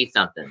if you need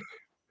something.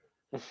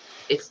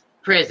 It's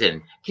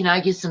prison. Can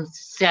I get some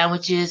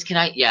sandwiches?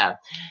 Yeah.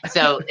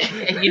 So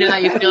you know how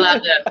you fill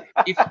out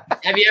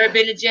have you ever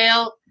been to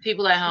jail?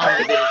 People at home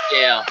have been to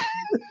jail.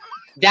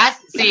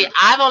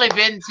 I've only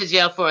been to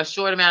jail for a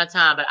short amount of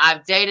time, but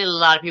I've dated a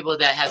lot of people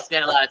that have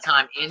spent a lot of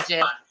time in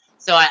jail.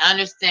 So I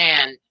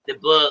understand the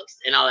books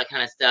and all that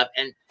kind of stuff.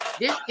 And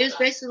this is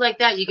basically like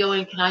that. You go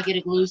in, can I get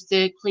a glue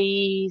stick,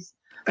 please?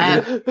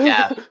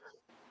 Yeah.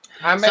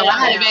 I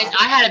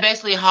had to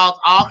basically halt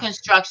all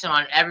construction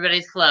on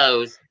everybody's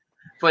clothes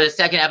for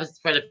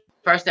the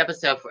first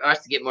episode for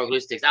us to get more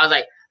glue sticks. I was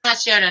like, I'm not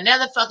sharing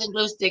another fucking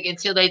glue stick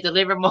until they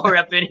deliver more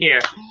up in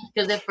here.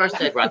 Because at first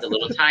they brought the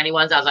little tiny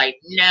ones. I was like,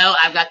 no,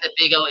 I've got the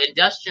big old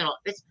industrial.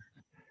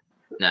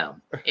 No.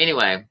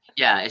 Anyway,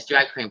 yeah, it's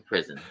drag queen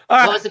prison.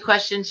 What was the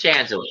question,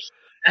 Shangela?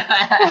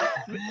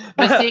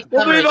 Mystique,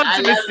 we'll move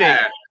on to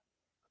Mystique.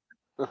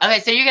 Okay,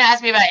 so you're gonna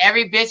ask me about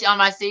every bitch on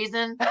my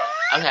season?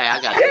 Okay, I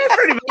got it. Yeah,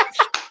 pretty much.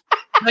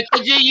 But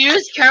could you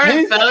use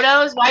current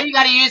photos? Why you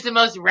gotta use the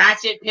most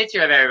ratchet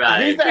picture of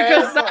everybody?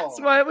 Because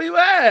that's what we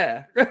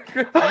wear. Who's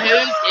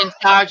in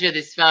charge of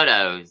these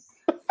photos?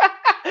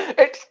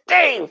 It's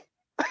Steve.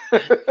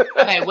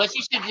 Okay, what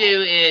you should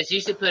do is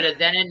you should put a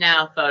then and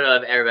now photo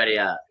of everybody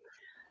up.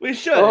 We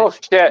should. Oh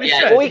shit!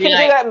 Yeah, we can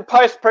do that in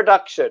post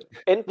production.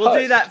 We'll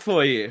do that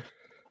for you.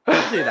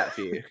 We'll do that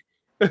for you.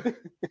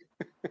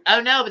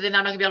 Oh no, but then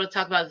I'm not gonna be able to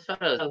talk about the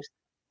photos.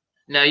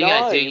 No, you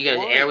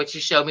gotta air what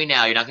you showed me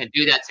now. You're not gonna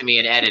do that to me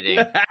in editing.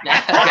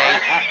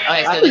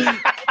 Okay, so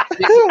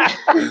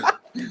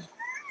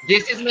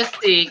this is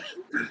Mystique.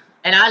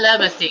 And I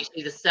love Mystique.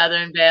 She's a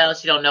Southern belle.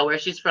 She don't know where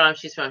she's from.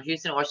 She's from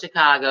Houston or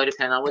Chicago,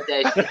 depending on what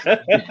day she's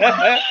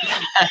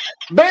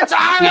Bitch,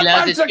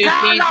 I'm from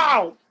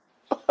Chicago!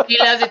 She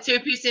loves a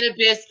 2-piece and a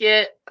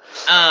biscuit.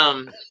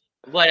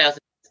 What else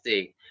is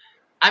Mystique?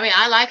 I mean,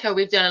 I like her.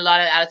 We've done a lot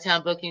of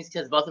out-of-town bookings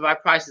because both of our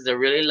prices are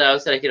really low,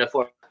 so they can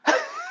afford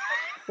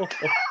for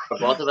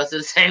both of us at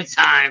the same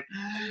time.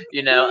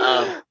 You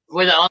know,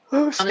 we're the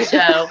only on the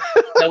show,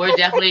 so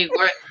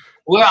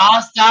we're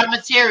all star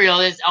material.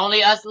 There's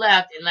only us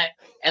left,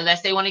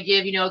 unless they want to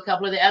give a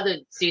couple of the other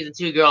season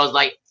 2 girls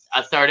like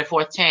a third or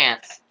fourth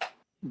chance.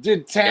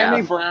 Did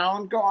Tammy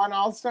Brown go on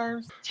All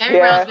Stars? Tammy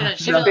Brown's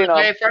she was the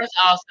very first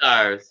All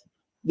Stars.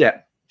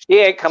 Yeah. She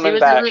ain't coming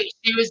back.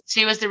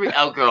 She was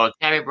the girl,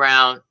 Tammy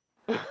Brown.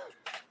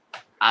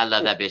 I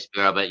love that bitch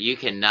girl, but you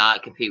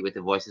cannot compete with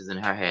the voices in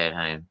her head,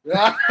 honey.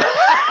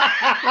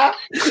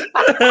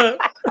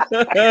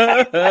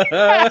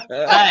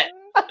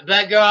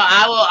 but girl,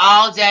 I will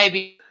all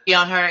day be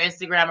on her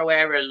Instagram or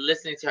wherever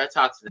listening to her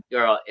talk to the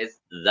girl. Is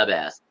the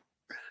best.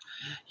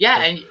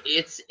 Yeah, and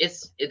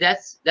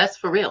that's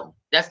for real.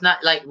 That's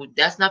not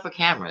for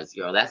cameras,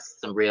 girl. That's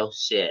some real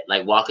shit.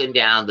 Like walking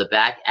down the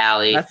back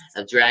alley of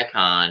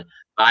DragCon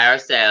by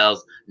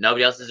ourselves,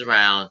 nobody else is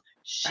around.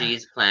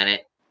 She's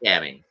Planet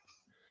Tammy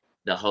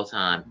the whole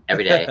time,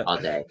 every day, all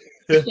day.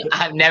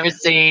 I've never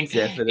seen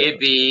it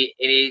be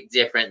any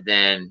different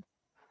than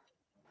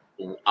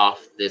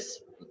off the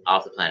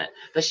planet.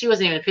 But she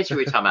wasn't even a picture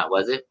we were talking about,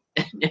 was it?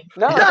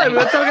 No, we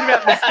were talking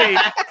about Mystique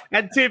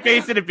and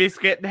 2-piece and a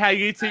biscuit and how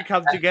you two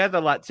come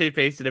together like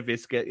 2-piece and a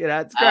biscuit.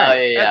 It's great. Oh,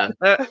 yeah.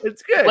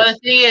 It's good. Well, the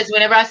thing is,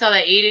 whenever I saw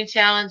that eating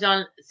challenge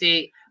on our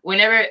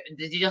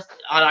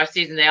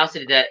season, they also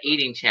did that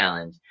eating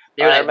challenge.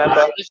 They were like, which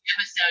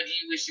episode do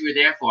you wish you were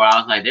there for? I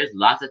was like, there's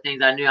lots of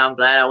things I knew I'm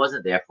glad I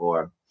wasn't there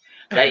for.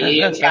 That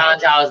eating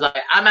challenge, I was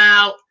like, I'm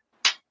out.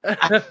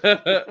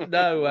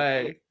 No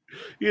way.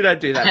 You don't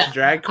do that to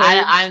drag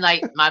queens. I'm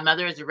like, my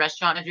mother is a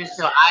restaurant manager,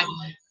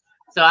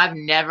 so I've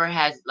never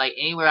had, like,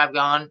 anywhere I've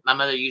gone, my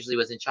mother usually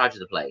was in charge of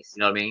the place.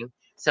 You know what I mean?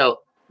 So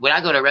when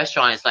I go to a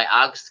restaurant, it's like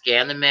I'll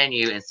scan the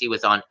menu and see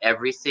what's on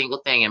every single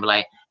thing and be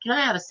like, can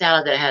I have a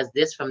salad that has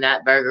this from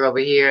that burger over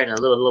here and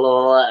a little,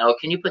 or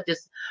can you put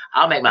this?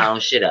 I'll make my own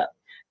shit up.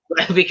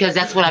 Because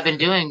that's what I've been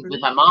doing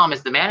with my mom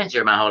as the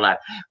manager my whole life.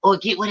 Oh,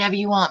 get whatever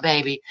you want,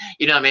 baby.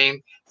 You know what I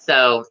mean?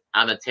 So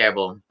I'm a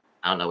terrible,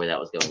 I don't know where that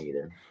was going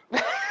either.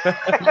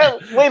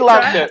 We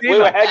loved it. We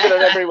were hanging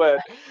on every word.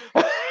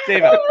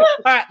 Diva. All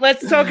right,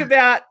 let's talk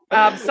about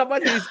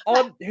someone who's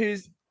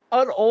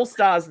on All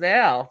Stars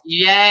now.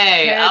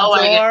 Yay!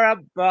 Pandora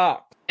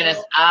Box.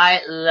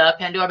 I love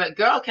Pandora, but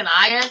girl, can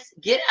I just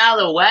get out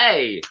of the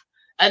way?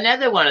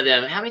 Another one of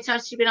them. How many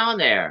times has she been on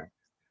there?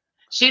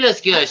 She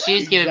looks good.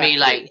 She's giving me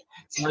like,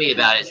 tell me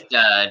about it,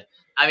 stud.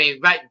 I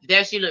mean, right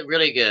there, she looked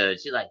really good.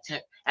 She like,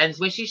 and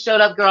when she showed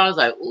up, girl, I was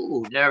like,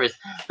 ooh, nervous.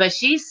 But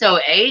she's so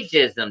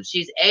ageism.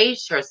 She's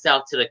aged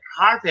herself to the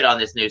carpet on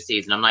this new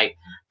season. I'm like,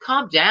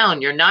 calm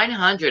down. You're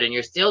 900 and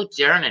you're still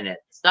journeying it.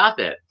 Stop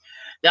it.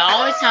 The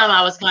only time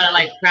I was kind of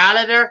like proud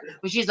of her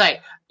was she's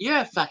like, you're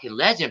a fucking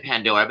legend,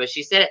 Pandora. But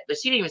she said it, but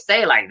she didn't even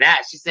say it like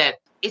that. She said,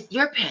 it's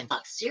your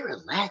Pandora. You're a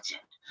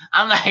legend.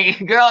 I'm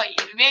like, girl,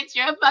 bitch,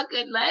 you're a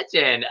fucking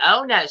legend.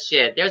 Own that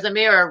shit. There's a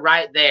mirror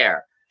right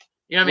there.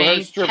 You know what I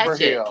mean?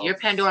 Catch it. You're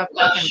Pandora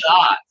fucking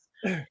boss.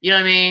 You know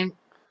what I mean?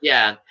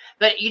 Yeah.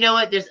 But you know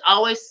what? There's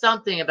always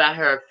something about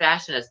her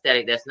fashion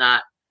aesthetic that's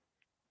not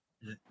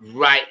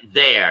right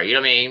there. You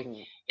know what I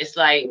mean? It's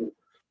like,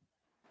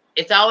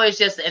 it's always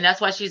just, and that's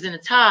why she's in the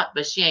top,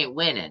 but she ain't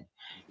winning.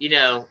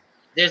 There's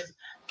because,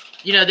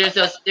 you know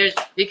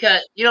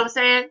what I'm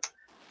saying?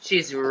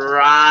 She's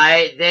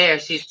right there.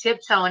 She's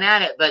tiptoeing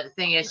at it. But the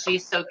thing is,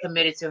 she's so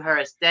committed to her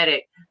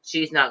aesthetic,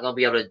 she's not going to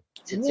be able to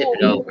tip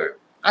it over.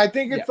 I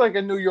think it's like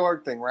a New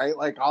York thing, right?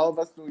 Like all of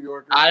us New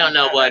Yorkers. I don't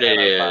know what it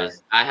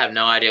is. I have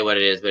no idea what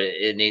it is, but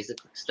it needs to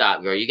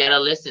stop, girl. You got to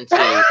listen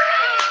to.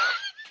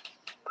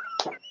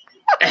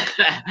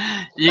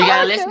 You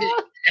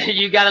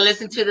got to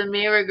listen to the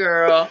mirror,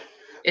 girl.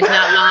 It's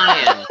not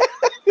lying.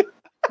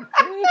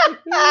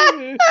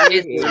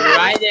 It's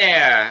right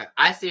there.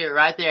 I see it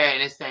right there,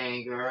 and it's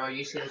saying, "Girl,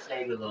 you should have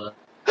saved a little."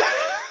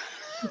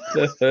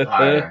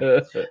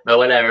 But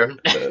whatever.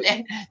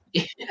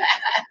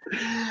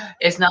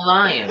 It's not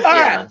lying.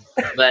 Yeah.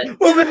 But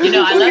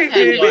I love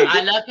Pandora.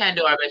 I love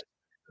Pandora,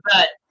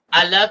 but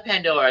I love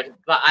Pandora.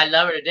 But I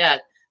love her to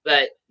death.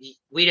 But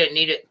we didn't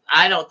need it.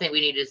 I don't think we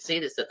need to see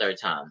this a third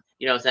time.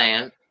 You know what I'm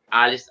saying?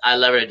 I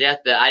love her to death,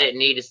 but I didn't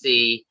need to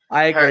see.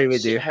 I agree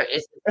with you.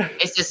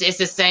 It's the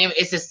same.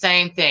 It's the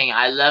same thing.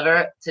 I love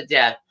her to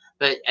death,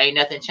 but ain't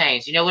nothing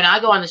changed. When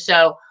I go on the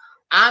show,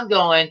 I'm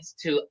going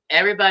to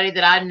everybody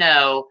that I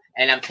know,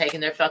 and I'm taking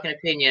their fucking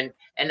opinion,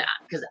 and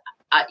because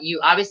you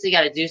obviously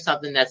got to do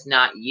something that's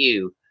not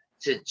you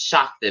to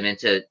shock them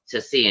into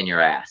seeing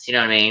your ass. You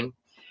know what I mean?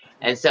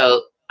 And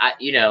so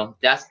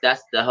that's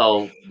the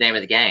whole name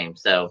of the game.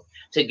 So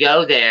to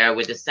go there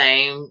with the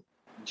same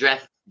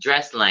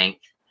dress length,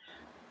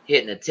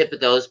 hitting the tip of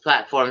those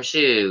platform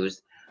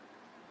shoes,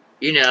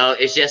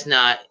 it's just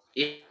not,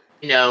 give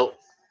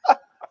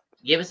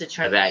us a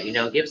turn back,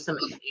 give us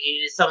something.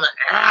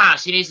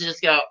 She needs to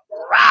just go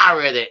rah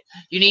with it.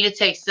 You need to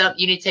take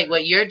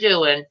what you're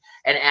doing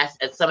and ask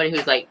somebody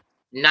who's like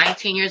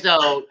 19 years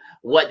old,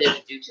 what they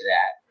would do to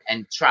that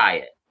and try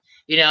it.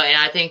 And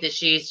I think that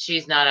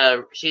she's not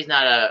a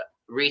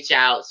reach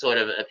out sort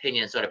of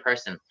opinion sort of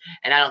person.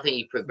 And I don't think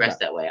you progress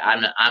that way.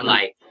 I'm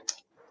like,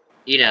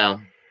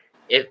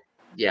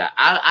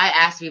 I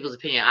ask people's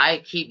opinion. I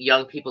keep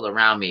young people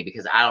around me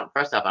because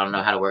first off, I don't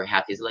know how to work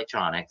half these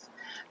electronics.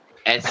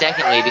 And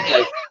secondly,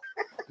 because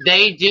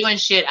they doing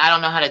shit I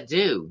don't know how to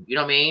do. You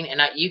know what I mean? And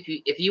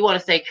if you want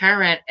to stay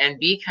current and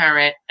be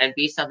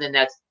something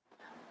that's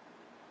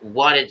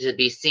wanted to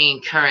be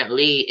seen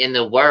currently in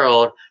the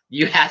world,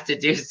 you have to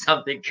do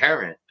something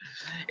current.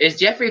 Is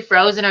Jeffrey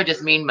frozen or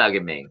just mean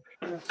mugging me?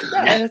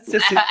 That's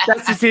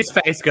just his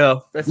face,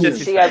 girl. That's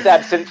just she has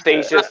that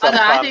synesthesia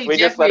sometimes. We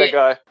just let her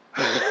go.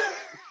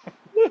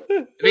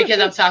 Because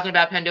I'm talking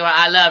about Pandora.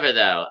 I love her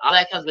though. All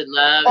that comes with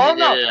love.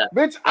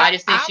 Bitch, I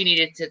just think she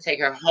needed to take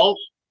her whole.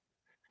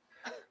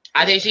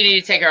 I think she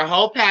needed to take her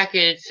whole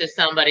package to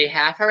somebody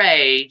half her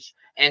age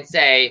and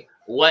say,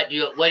 what do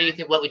you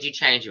think? What would you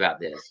change about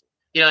this?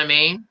 You know what I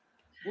mean?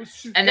 Well,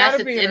 and that's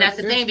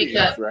the thing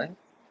because. Right?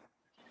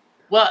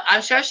 Well,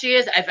 I'm sure she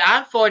is. If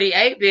I'm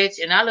 48,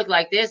 bitch, and I look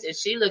like this, and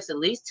she looks at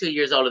least 2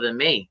 years older than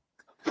me.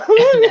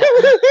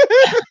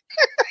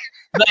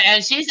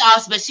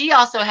 She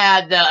also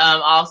had the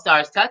All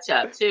Stars touch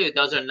up too.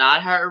 Those are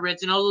not her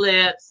original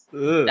lips.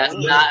 That's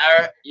not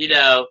her.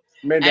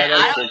 Made that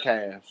extra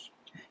cash.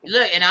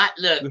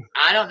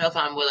 I don't know if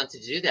I'm willing to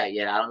do that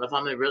yet. I don't know if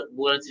I'm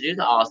willing to do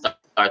the All Star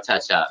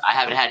touch up. I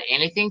haven't had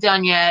anything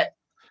done yet.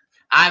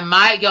 I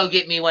might go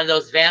get me one of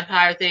those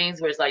vampire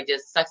things where it's like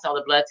just sucks all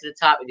the blood to the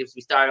top and gives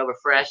me start over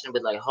fresh and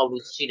with like a whole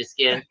new sheet of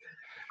skin.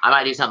 I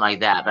might do something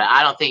like that, but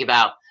I don't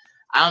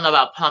know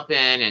about pumping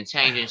and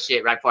changing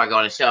shit right before I go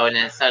on a show and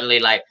then suddenly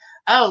like,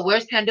 oh,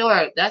 where's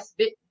Pandora?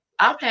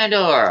 I'm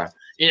Pandora.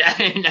 It's a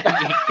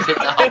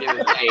whole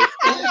different face.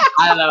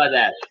 I don't know about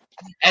that.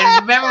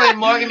 And remember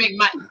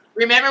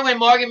remember when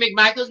Morgan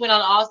McMichaels went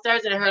on All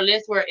Stars and her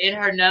lips were in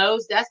her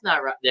nose? That's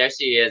not right. There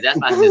she is. That's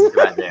my sister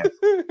right there.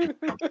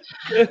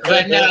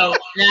 But no,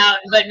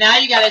 now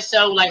you got to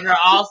show like her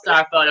All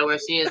Star photo where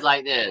she is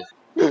like this.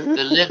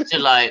 The lips are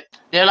like,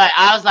 they're like,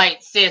 I was like,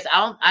 sis,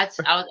 I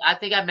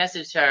think I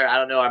messaged her. I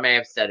don't know. I may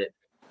have said it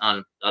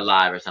on a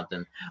live or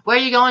something. Where are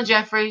you going,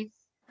 Jeffrey?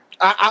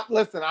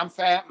 Listen, I'm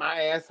fat.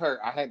 My ass hurt.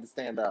 I had to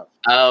stand up.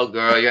 Oh,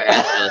 girl, your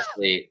ass fell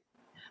asleep.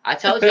 I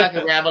told you I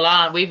could ramble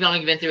on. We've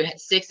only been through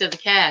 6 of the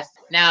cast.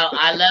 Now,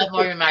 I love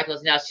Morgan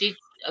Michaels. Now,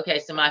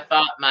 so my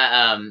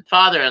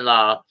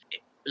father-in-law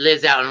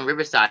lives out in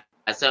Riverside.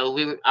 So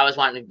we were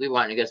wanting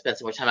to go spend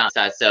some more time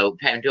outside. So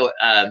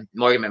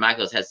Morgan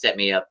McMichaels has set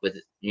me up with,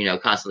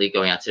 constantly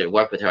going out to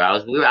work with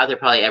her. We were out there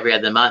probably every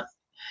other month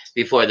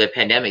before the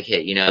pandemic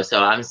hit,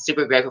 So I'm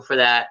super grateful for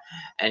that.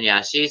 And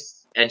yeah, she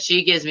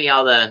gives me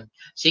all the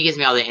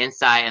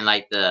insight and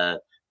like the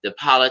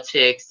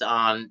politics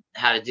on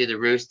how to do the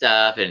Roo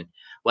stuff and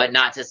what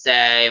not to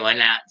say, what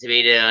not to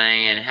be doing,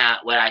 and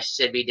what I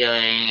should be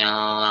doing.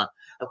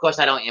 Of course,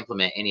 I don't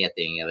implement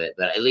anything of it,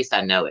 but at least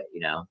I know it,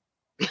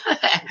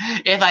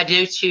 If I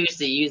do choose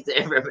to use the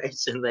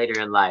information later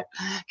in life,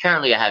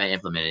 currently I haven't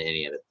implemented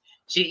any of it.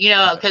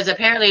 Because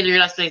apparently you're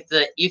not supposed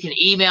to. You can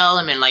email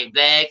them and like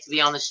beg to be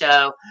on the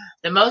show.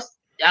 I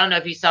don't know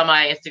if you saw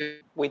my Instagram.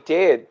 We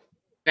did.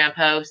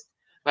 Post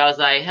where I was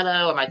like,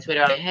 hello, or my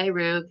Twitter, like, hey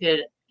Roo,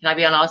 can I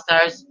be on All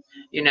Stars?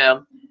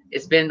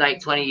 It's been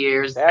like 20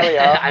 years. There we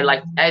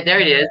are. There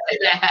it is.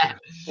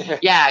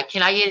 Yeah,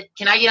 can I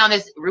get on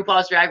this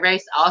RuPaul's Drag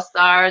Race All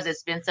Stars?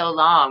 It's been so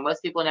long.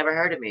 Most people never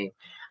heard of me.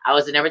 I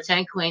was the number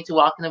 10 queen to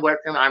walk in the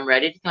workroom. I'm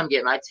ready to come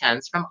get my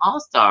 10s from All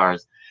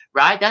Stars.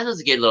 Right? That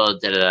was a good little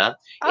da-da-da.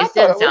 It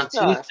doesn't sound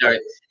too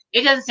thirsty.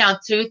 It doesn't sound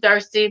too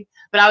thirsty,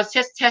 but I was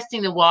just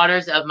testing the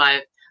waters of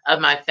my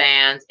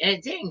fans, and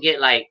it didn't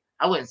get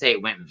I wouldn't say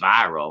it went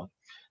viral,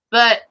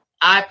 but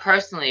I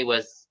personally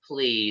was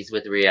pleased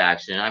with the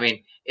reaction. I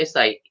mean, it's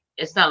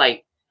not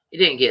like it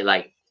didn't get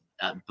like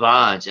a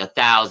bunch of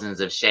thousands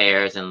of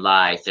shares and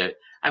likes. I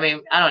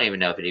don't even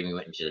know if it even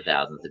went into the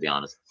thousands, to be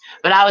honest.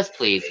 But I was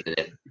pleased with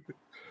it.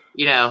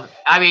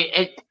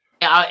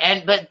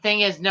 But the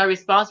thing is, no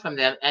response from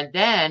them. And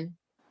then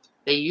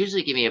they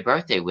usually give me a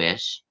birthday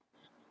wish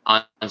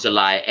on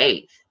July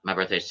 8th. My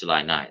birthday is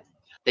July 9th.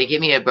 They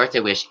give me a birthday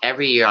wish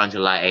every year on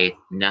July 8th.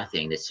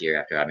 Nothing this year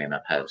after I made my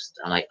post.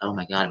 I'm like, oh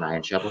my God, am I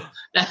in trouble?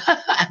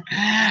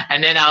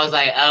 And then I was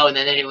like, oh, and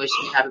then they didn't wish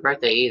me happy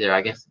birthday either.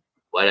 I guess,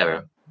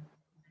 whatever.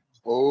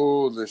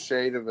 Oh, the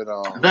shade of it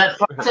all. But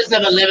process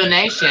of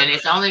elimination,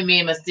 it's only me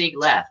and Mystique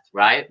left,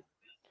 right?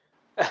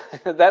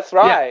 That's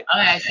right.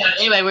 Yeah. Okay, so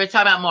anyway, we're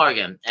talking about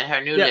Morgan and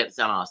her new lips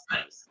on All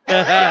Stars.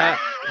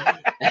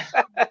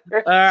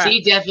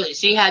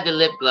 She had the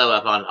lip glow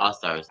up on All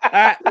Stars.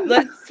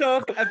 Let's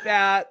talk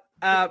about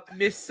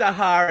Miss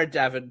Sahara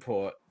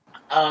Davenport.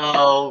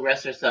 Oh,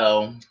 rest her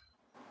soul.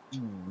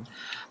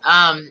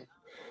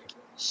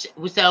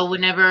 So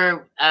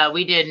whenever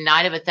we did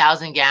Night of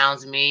 1,000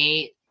 Gowns,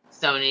 me,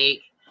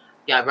 Sonique,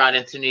 got brought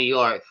into New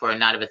York for a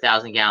Night of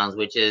 1,000 Gowns,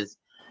 which is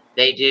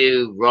they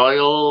do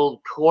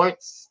royal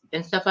courts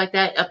and stuff like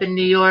that up in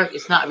New York.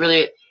 It's not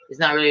really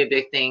a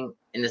big thing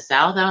in the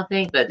South, I don't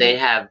think, but they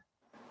have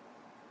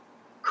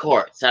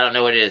courts. I don't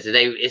know what it is.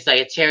 It's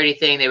like a charity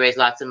thing. They raise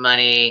lots of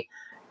money.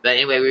 But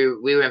anyway,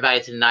 we were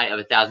invited to the Night of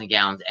 1,000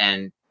 Gowns,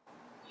 and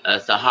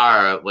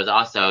Sahara was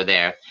also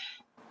there,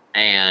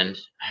 and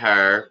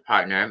her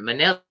partner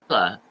Manila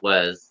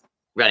was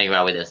running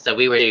around with us. So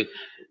we were to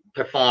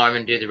perform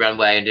and do the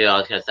runway and do all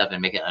this kind of stuff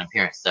and make an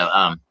appearance.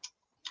 So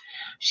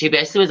she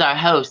basically was our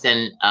host,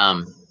 and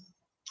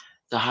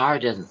Sahara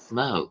doesn't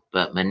smoke,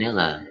 but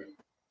Manila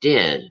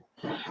did,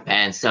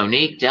 and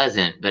Sonique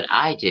doesn't, but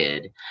I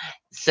did.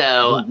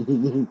 So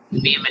me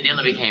and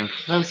Manila became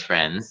close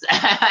friends,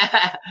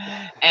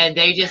 and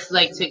they just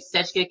took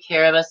such good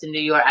care of us in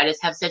New York. I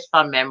just have such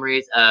fond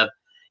memories of,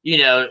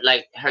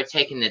 her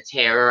taking the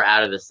terror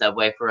out of the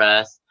subway for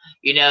us.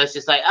 It's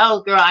just like,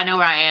 oh girl, I know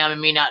where I am,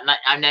 and me I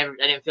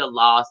didn't feel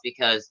lost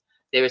because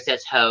they were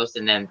such hosts.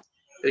 And then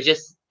I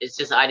just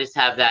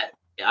have that.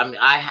 I'm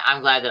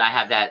glad that I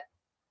have that.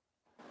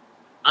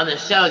 On the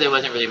show, there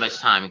wasn't really much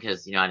time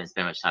because I didn't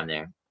spend much time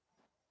there.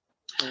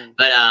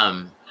 But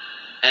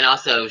and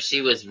also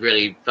she was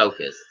really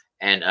focused,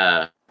 and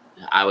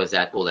I was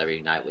at pool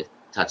every night with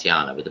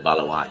Tatiana with a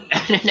bottle of wine.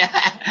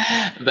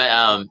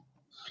 But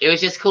it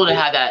was just cool to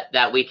have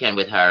that weekend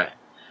with her,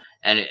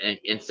 and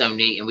so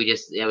neat. And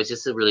it was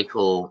just really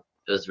cool.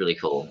 It was really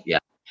cool, yeah.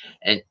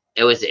 And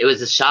it was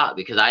a shock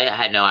because I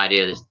had no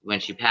idea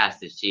when she passed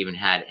that she even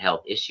had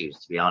health issues,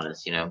 to be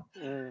honest,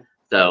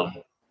 So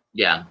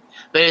yeah,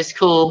 but it's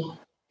cool.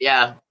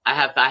 Yeah, I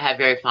have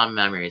very fond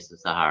memories of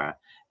Sahara,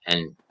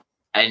 and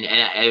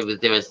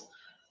there was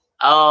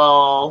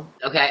oh,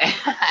 okay.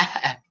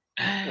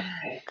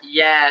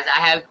 Yes, I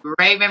have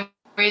great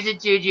memories of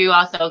Juju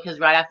also, because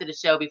right after the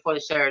show, before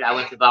the show, I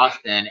went to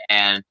Boston,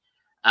 and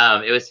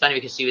It was funny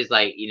because she was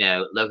like, you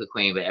know, local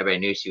queen, but everybody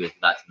knew she was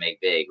about to make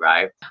big,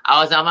 right?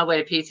 I was on my way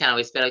to P-Town.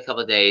 We spent a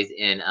couple of days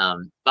in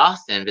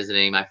Boston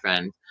visiting my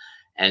friend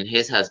and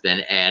his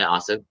husband, and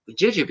also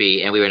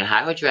Jujubee. And we were in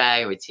Highway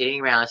Drag, and we're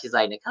teeing around. She's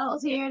like,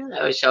 Nicole's here. And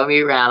was showing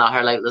me around on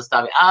her like little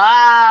stuff.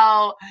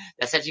 Oh,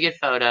 that's such a good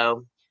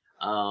photo.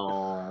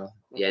 Oh,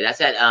 yeah,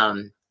 that's at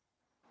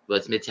well,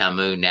 it's Midtown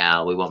Moon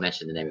now. We won't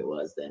mention the name it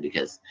was then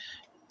because.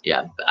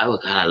 Yeah, God,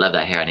 I love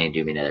that hair. I need to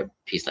do me another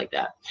piece like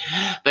that.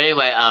 But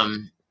anyway,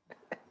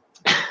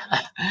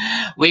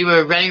 we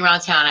were running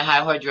around town at High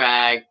Horse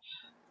Drag.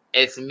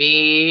 It's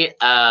me,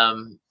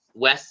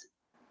 Wes,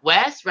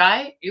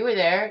 right? You were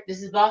there.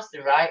 This is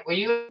Boston, right? Were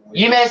you?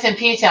 You met us in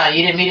P-Town.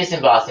 You didn't meet us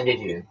in Boston, did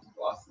you?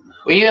 Boston.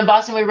 Were you in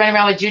Boston? We were running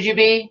around with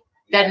Jujubee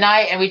that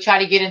night, and we tried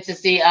to get in to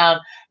see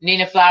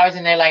Nina Flowers,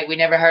 and they're like, we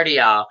never heard of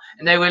y'all.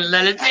 And they wouldn't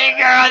let us in,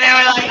 girl. They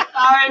were like,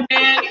 sorry,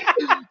 man.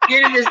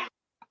 Get in this.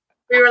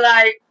 We were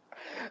like,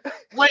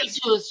 wait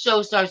till the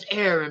show starts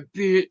airing,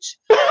 bitch.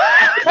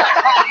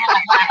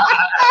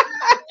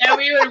 And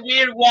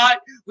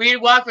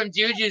we'd walk from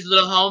Juju's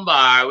little home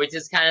bar, which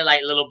is kind of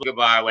like a little booger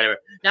bar or whatever.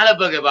 Not a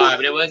booger bar,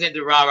 but it wasn't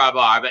the rah-rah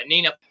bar. But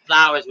Nina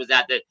Flowers was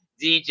at the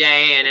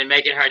DJing and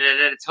making her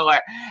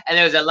tour. And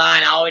there was a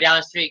line all the way down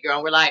the street, girl.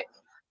 And we're like,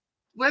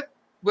 we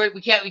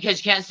can't,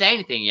 because you can't say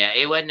anything yet.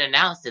 It wasn't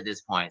announced at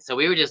this point. So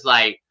we were just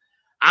like,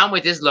 I'm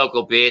with this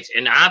local bitch,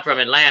 and I'm from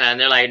Atlanta. And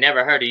they're like,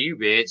 never heard of you,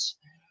 bitch.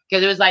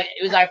 Because it was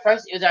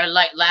our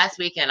last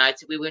weekend.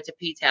 We went to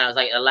P-Town. It was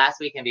like the last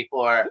weekend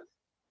before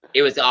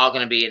it was all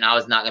going to be, and I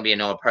was not going to be a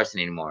normal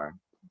person anymore.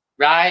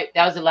 Right?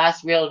 That was the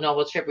last real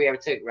normal trip we ever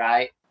took,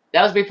 right?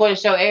 That was before the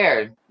show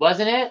aired,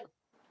 wasn't it?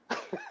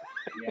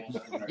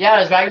 Yeah, it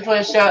was right before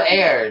the show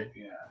aired.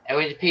 Yeah. And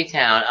we went to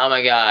P-Town. Oh,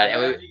 my God.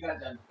 And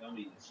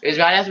it was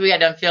right after we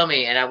got done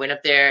filming, and I went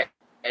up there,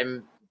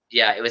 and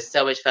yeah, it was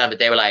so much fun, but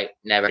they were like,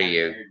 never do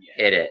you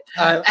hit it.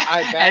 And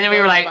then we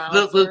were like,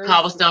 blue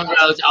cobblestone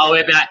roads all the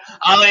way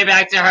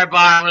back to her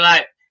bar. And we're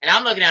like, and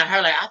I'm looking at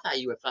her like, I thought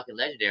you were fucking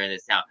legendary in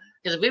this town.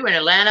 Because if we were in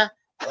Atlanta,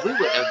 we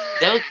would have,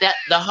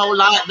 the whole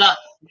lot,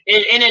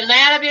 in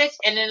Atlanta, bitch,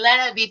 in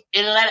Atlanta,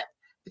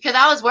 because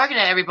I was working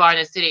at every bar in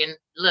the city. And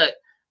look,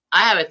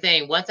 I have a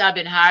thing. Once I've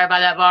been hired by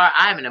that bar,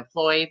 I'm an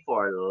employee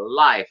for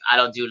life. I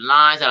don't do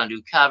lines. I don't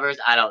do covers.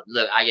 I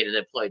get an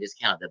employee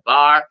discount at the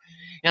bar.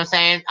 You know what I'm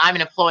saying? I'm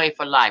an employee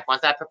for life.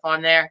 Once I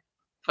perform there,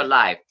 for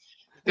life.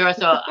 Girl,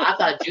 so I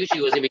thought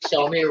Juju was going to be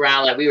showing me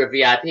around like we were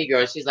VIP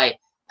girls. She's like,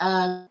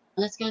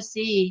 let's go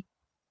see.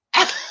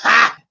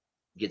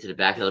 Get to the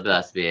back of the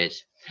bus,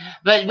 bitch.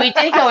 But we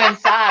did go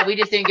inside. We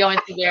just didn't go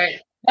into where.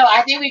 No,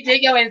 I think we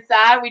did go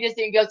inside. We just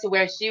didn't go to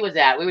where she was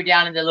at. We were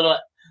down in the little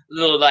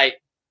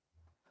like,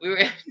 we were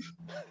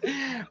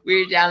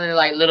down in the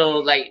like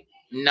little like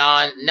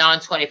non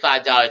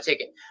 $25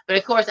 ticket. But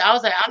of course, I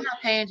was like, I'm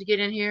not paying to get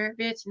in here,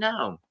 bitch.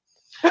 No.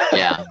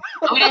 Yeah.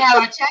 We didn't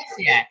have our checks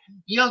yet.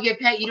 You don't get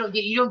paid. You don't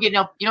get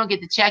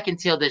the check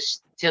until the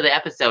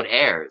episode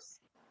airs.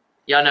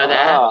 Y'all know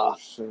that? Oh,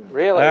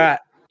 really? All right.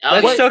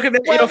 Let's talk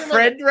about your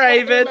friend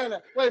Raven.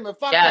 Wait a minute.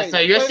 Yeah. So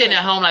you're sitting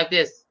at home like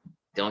this.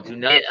 Don't do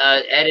nothing.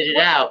 Edit it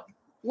out.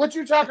 What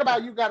you talk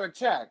about? You got a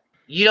check.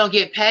 You don't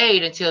get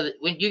paid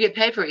when you get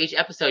paid for each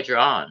episode you're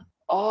on.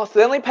 Oh, so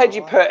they only paid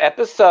you per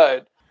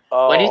episode.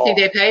 Oh. What do you think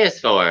they pay us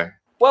for?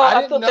 Well,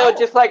 I thought they would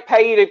just like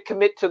pay you to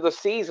commit to the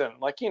season.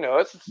 Like, you know,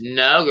 it's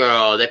no,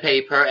 girl. They pay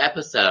you per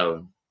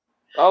episode.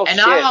 Oh, and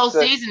our whole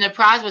season, the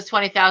prize was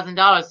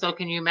 $20,000. So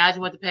can you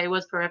imagine what the pay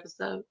was per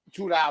episode?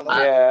 $2.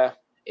 Yeah.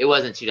 It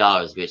wasn't $2,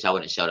 bitch. I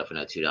wouldn't have showed up for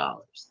no $2.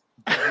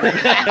 But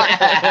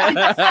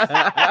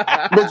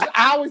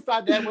I always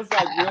thought that was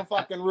like real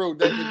fucking rude.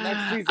 That the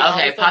next season,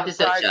 okay, pop this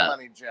up.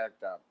 Money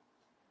jacked up.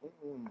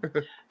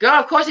 Girl,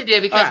 of course it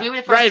did because we were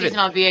the first season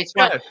on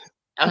VH1.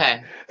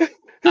 Okay.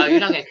 Oh,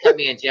 you're not gonna cut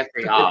me and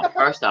Jeffrey off.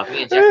 First off,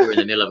 me and Jeffrey were in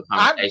the middle of a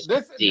conversation.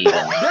 This was season.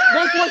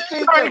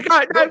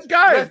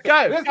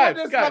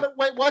 Go.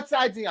 Wait, what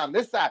side's he on?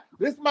 This side.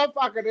 This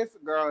motherfucker. This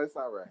girl. It's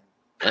all right.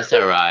 That's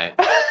all right.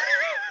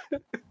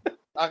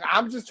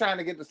 I'm just trying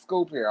to get the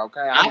scoop here,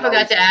 okay? I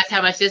forgot to ask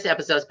how much this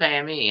episode's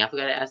paying me. I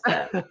forgot to ask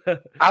that.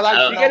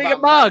 You're getting a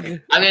mug.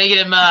 I'm gonna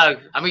get a mug.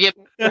 I'm gonna get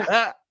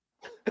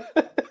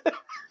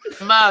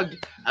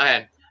mugged.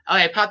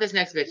 Okay, pop this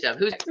next bitch up.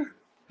 Who's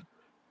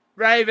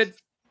Raven?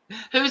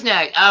 Who's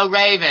next? Oh,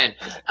 Raven.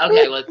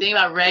 Okay, well, the thing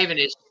about Raven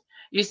is,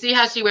 you see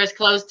how she wears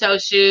closed-toe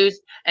shoes,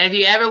 and if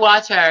you ever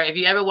watch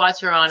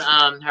her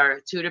on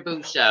her Tudor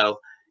Boot show.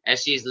 And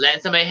she's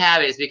letting somebody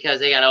have it, it's because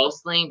they got an old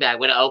sling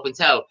bag with an open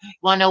toe. You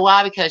want to know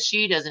why? Because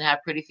she doesn't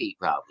have pretty feet,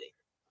 probably.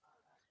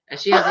 And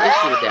she has an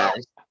issue with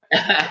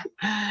that.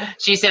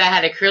 She said, I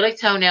had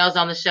acrylic toenails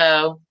on the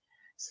show.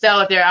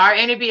 So if there is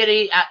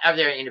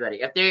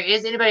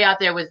anybody out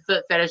there with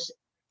foot fetish,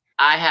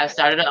 I have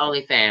started an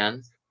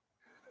OnlyFans.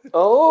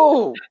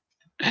 Oh,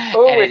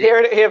 we're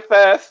hearing it here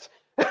first.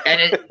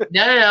 And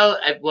no.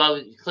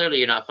 Well, clearly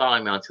you're not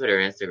following me on Twitter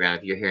or Instagram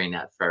if you're hearing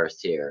that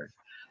first here.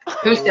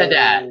 Who said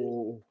that?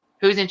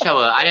 Who's in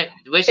trouble?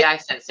 Which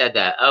accent said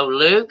that? Oh,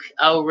 Luke?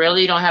 Oh,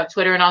 really? You don't have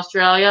Twitter in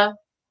Australia?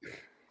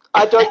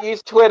 I don't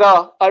use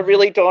Twitter. I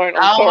really don't.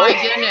 I'm sorry.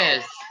 My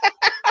goodness.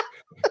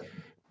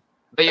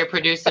 But you're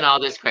producing all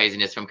this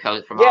craziness from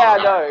yeah,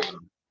 I know.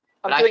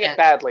 But I'm doing it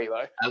badly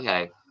though.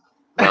 Okay.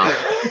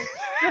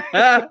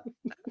 Well,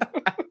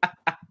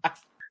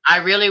 I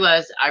really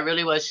was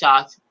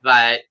shocked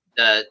by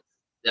the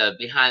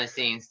behind the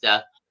scenes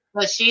stuff.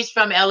 But she's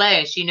from LA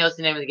and she knows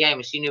the name of the game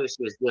and she knew what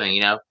she was doing,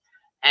 you know.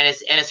 And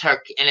it's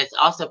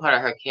also part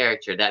of her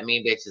character. That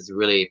mean bitch is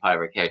really part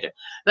of her character.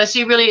 But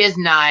she really is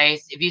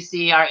nice. If you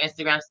see our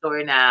Instagram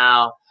story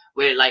now,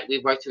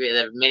 we've worked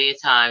together many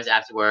times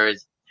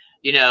afterwards,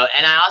 you know.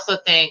 And I also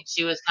think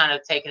she was kind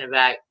of taken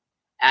aback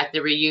at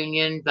the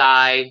reunion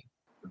by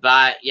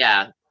that's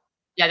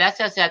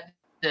just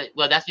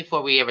that's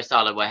before we ever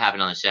saw what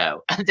happened on the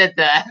show.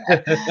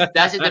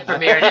 That's at the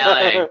premiere in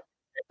LA.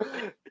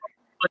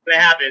 What's gonna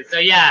happen? So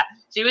yeah,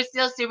 she was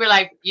still super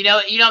you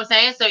know what I'm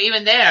saying. So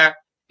even there,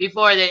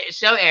 before the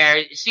show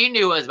aired, she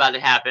knew what was about to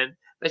happen,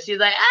 but she's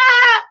like,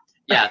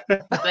 yeah.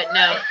 But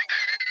no,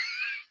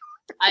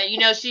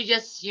 she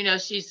just,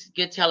 she's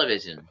good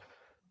television,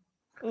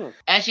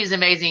 and she's an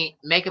amazing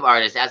makeup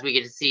artist, as we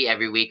get to see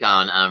every week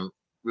on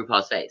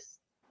RuPaul's Face.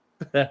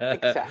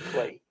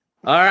 Exactly.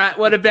 All right,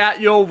 what about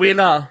your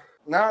winner?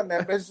 No,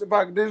 that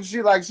bitch,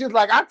 she's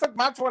like, I took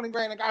my 20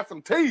 grand and got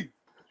some teeth.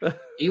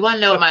 You want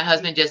to know what my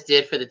husband just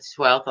did for the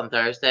 12th on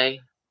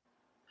Thursday?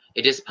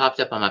 It just popped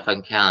up on my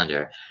fucking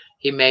calendar.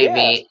 He made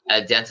me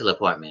a dental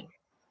appointment.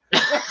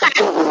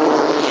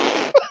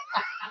 I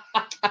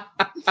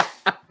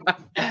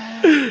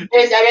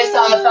just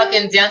saw a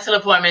fucking dental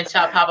appointment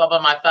pop up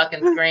on my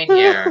fucking screen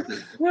here.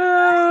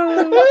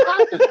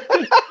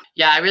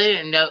 Yeah, I really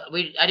didn't know.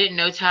 I didn't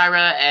know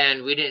Tyra,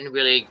 and we didn't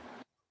really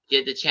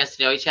get the chance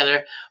to know each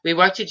other. We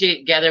worked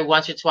together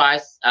once or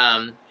twice.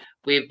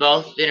 We've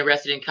both been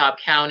arrested in Cobb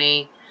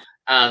County.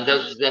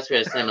 That's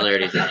where the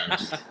similarities are.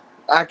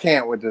 I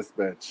can't with this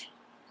bitch.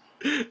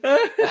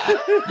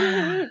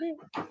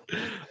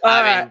 All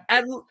right,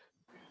 and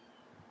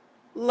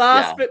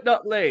last but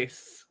not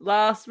least,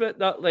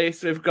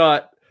 we've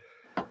got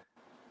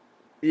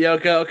your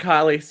girl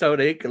Kylie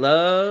Sonique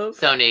Love.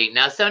 Sonique.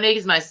 Now Sonique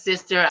is my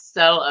sister.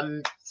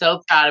 I'm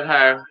so proud of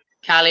her.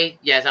 Kylie.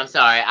 Yes, I'm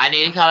sorry. I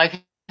need to call her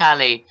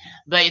Kylie.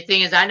 But the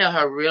thing is, I know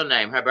her real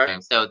name, her birth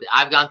name. So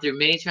I've gone through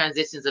many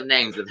transitions of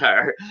names with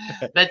her.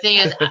 But the thing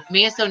is,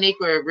 me and Sonique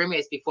were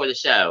roommates before the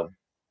show.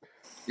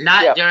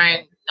 Not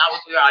when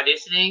we were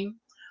auditioning.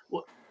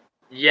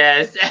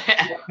 Yes.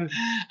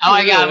 Oh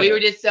my God, we were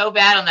just so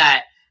bad on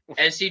that.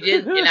 And she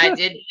did, and I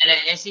did,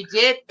 and she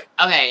did.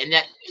 Okay, and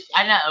that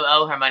I didn't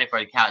owe her money for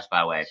the couch,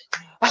 by the way.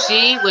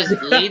 She was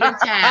leaving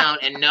town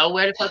and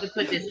nowhere to fucking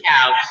put this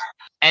couch.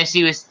 And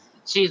she's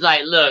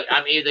like, "Look,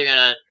 I'm either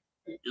gonna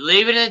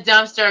leave it in the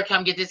dumpster or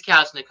come get this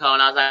couch, Nicole."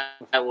 And I was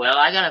like, "Well,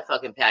 I got a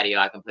fucking patio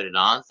I can put it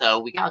on." So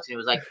we couch, and it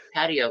was like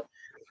patio.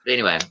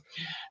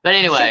 But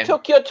anyway, she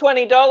took your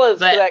 $20 for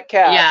that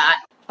couch. Yeah,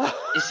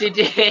 she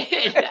did.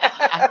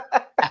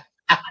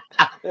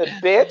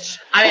 Bitch.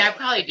 I mean, I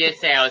probably did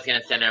say I was going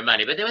to send her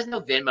money, but there was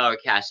no Venmo or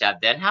Cash App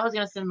then. How was I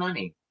going to send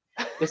money?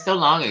 It was so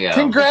long ago.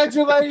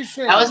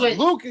 Congratulations.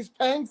 Luke is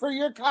paying for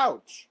your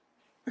couch.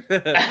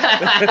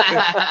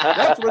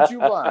 That's what you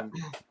want.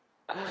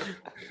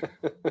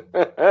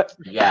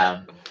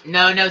 Yeah.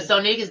 No,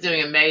 Sonique is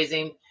doing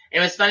amazing. It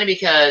was funny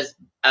because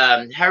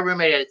her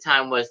roommate at the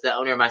time was the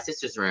owner of my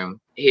sister's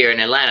room here in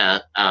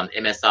Atlanta,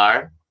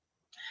 MSR.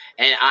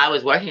 And I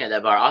was working at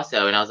that bar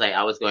also, and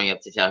I was going up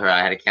to tell her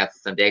I had to cancel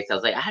some dates. I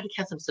was like, I had to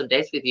cancel some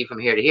dates with you from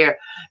here to here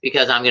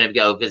because I'm going to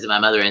go visit my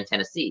mother in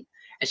Tennessee.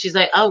 And she's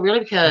like, oh, really?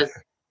 Because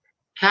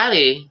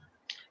Kylie,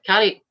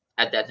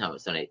 at that time it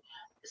was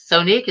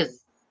Sonique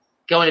is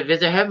going to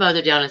visit her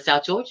mother down in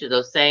South Georgia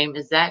those same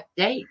exact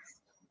dates.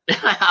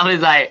 I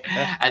was like,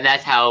 and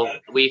that's how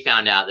we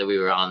found out that we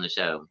were on the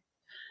show.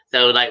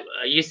 So, like,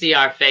 you see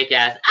our fake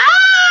ass,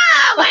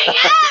 oh my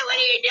God, what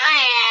are you doing?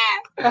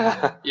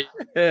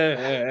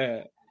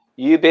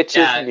 You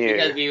bitches knew.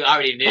 Because we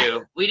already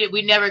knew.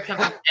 We never come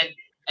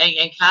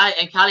and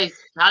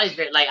Kylie's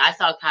very, like, I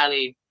saw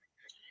Kylie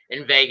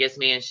in Vegas.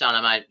 Me and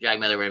Shauna, my drag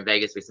mother, were in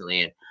Vegas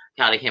recently, and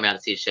Kylie came out to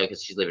see the show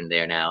because she's living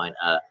there now. And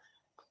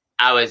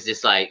I was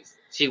just like,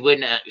 she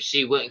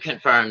wouldn't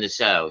confirm the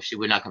show. She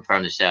would not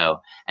confirm the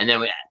show. And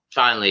then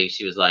finally,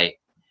 she was like,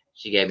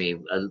 she gave me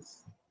a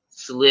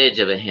slidge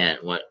of a hint,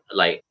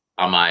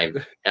 on my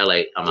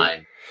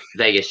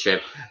Vegas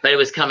trip, but it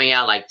was coming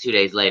out like 2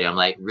 days later. I'm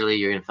like, really?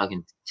 You're gonna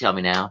fucking tell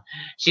me now?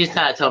 She's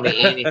not told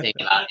me anything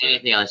about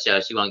anything on the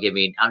show. She won't give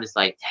me. I'm just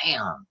like,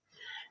 damn.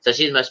 So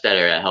she's much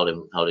better at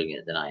holding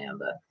it than I am.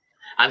 But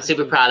I'm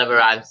super proud of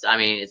her. I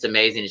mean, it's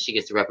amazing that she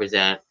gets to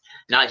represent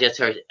not just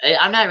her.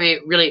 I'm not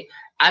really.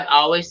 I've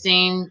always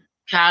seen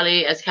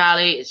Kylie as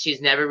Kylie.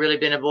 She's never really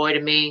been a boy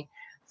to me.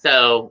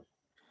 So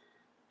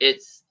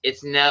it's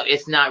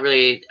not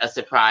really a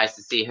surprise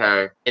to see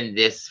her in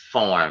this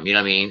form. You know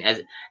what I mean?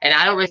 And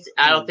I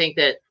don't think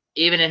that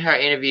even in her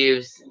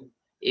interviews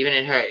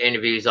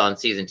on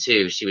season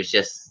 2, she was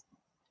just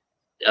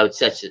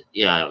such a,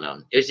 I don't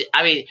know. It was,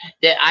 I mean,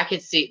 I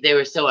could see they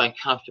were so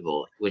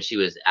uncomfortable when she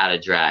was out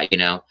of drag,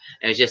 and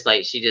it was just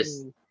like she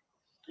just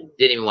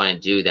didn't even want to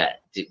do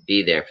that, to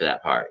be there for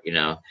that part,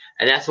 and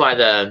that's why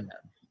to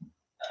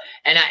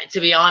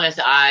be honest,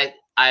 I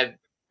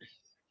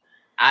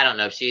don't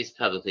know if she's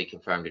publicly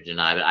confirmed or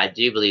denied, but I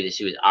do believe that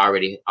she was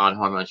already on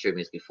hormone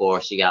treatments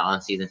before she got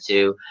on season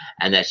 2,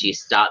 and that she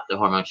stopped the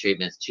hormone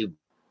treatments to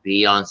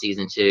be on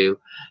season 2,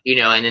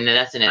 and then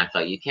that's an I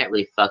felt you can't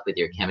really fuck with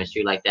your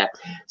chemistry like that.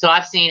 So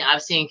I've seen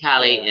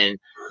Kylie in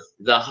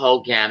the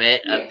whole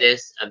gamut of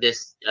this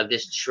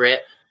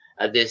trip,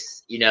 of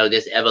this,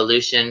 this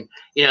evolution,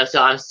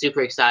 so I'm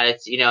super excited,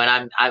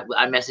 and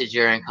I message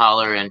her and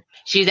call her, and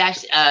she's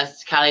actually,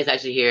 Kylie's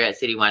actually here at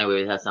City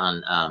Winery with us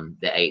on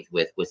the 8th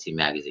with Whiskey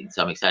Magazine.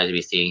 So I'm excited to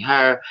be seeing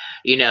her,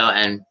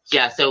 and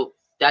yeah, so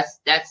that's,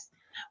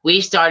 we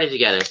started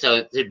together.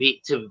 So to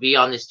be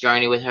on this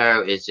journey with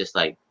her is just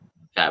like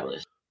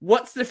fabulous.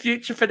 What's the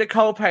future for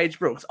Nicole Paige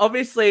Brooks?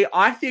 Obviously,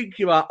 I think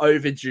you are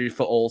overdue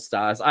for All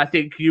Stars. I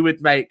think you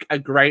would make a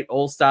great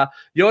All Star.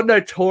 You're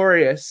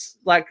notorious.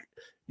 Like,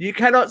 you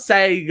cannot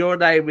say your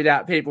name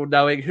without people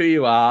knowing who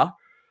you are.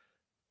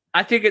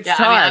 I think it's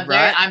time,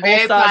 right? I'm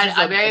very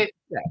proud.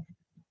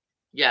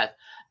 Yes.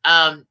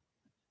 I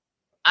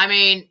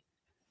mean,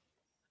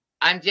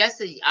 I'm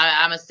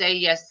a say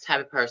yes type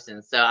of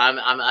person. So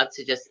I'm up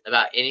to just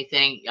about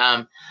anything.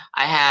 I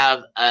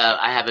have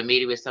a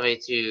meeting with somebody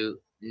to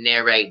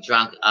narrate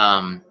drunk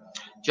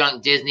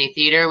Disney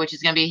theater, which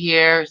is going to be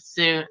here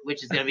soon, but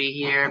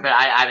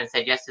I haven't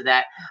said yes to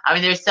that. I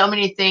mean, there's so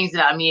many things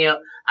that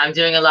I'm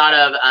doing a lot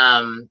of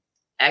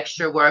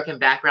extra work and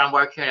background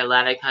work here in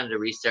Atlanta, kind of to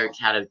research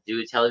how to do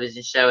a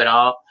television show at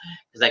all,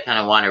 because I kind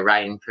of want to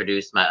write and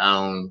produce my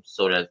own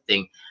sort of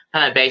thing,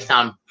 kind of based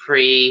on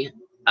pre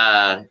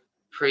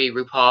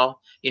RuPaul, how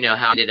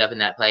I ended up in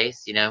that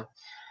place,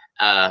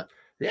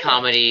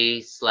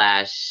 comedy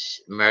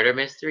 / murder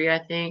mystery, I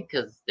think,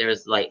 because there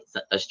was like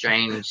a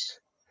strange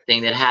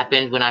thing that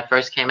happened when I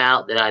first came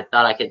out that I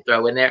thought I could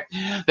throw in there.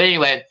 But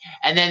anyway,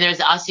 and then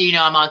there's also,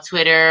 I'm on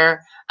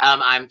Twitter.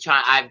 I've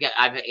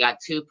got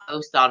 2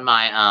 posts on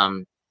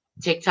my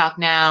TikTok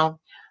now.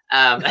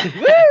 I'm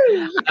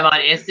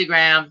on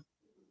Instagram,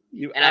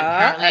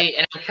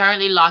 I'm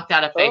currently locked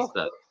out of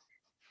Facebook.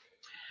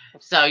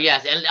 So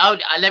yes, and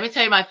let me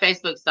tell you my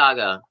Facebook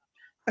saga.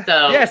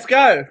 So yes,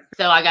 go.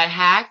 So I got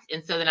hacked,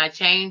 and so then I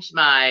changed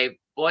my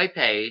boy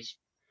page,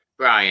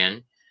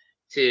 Brian,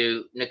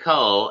 to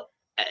Nicole,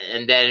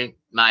 and then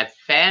my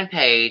fan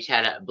page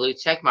had a blue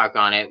check mark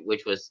on it,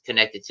 which was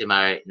connected to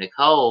my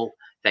Nicole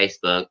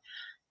Facebook,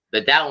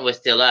 but that one was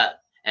still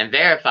up and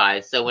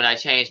verified. So when I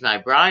changed my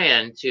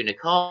Brian to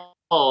Nicole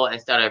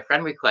and started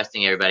friend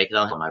requesting everybody, because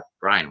I don't have my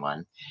Brian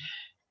one,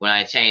 when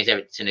I changed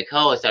it to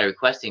Nicole and started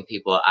requesting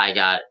people, I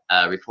got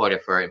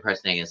reported for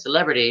impersonating a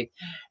celebrity,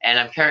 and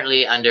I'm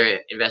currently under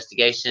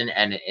investigation,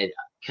 and it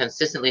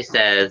consistently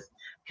says,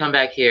 come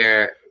back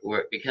here,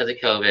 because of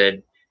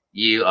COVID,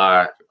 you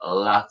are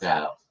locked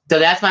out. So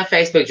that's my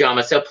Facebook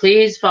drama. So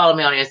please follow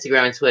me on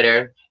Instagram and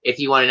Twitter if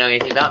you want to know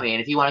anything about me.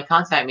 And if you want to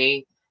contact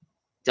me,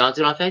 don't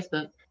do it on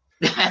Facebook.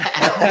 But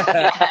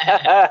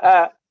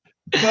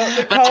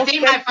I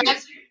think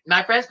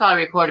my friends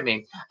probably recorded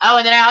me. Oh,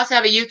 and then I also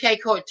have a UK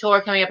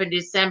tour coming up in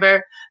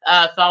December.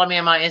 Follow me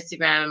on my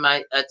Instagram and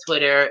my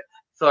Twitter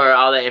for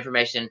all that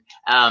information.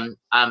 I'm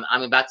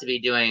about to be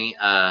doing,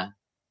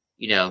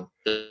 the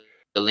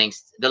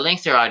links. The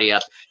links are already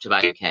up to my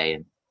UK.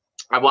 And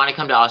I want to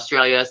come to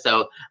Australia,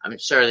 so I'm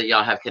sure that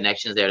y'all have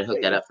connections there to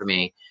hook that up for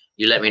me.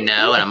 You let me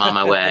know, and I'm on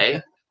my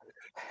way.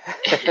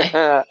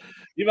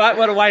 You might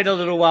want to wait a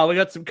little while. We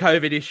got some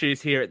COVID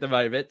issues here at the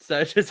moment,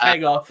 so just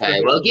hang off.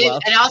 Okay, well,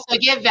 get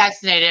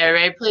vaccinated,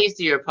 everybody. Please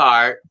do your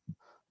part.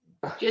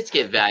 Just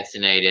get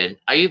vaccinated.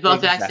 Are you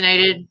both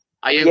vaccinated?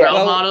 Are you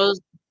role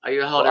models? Are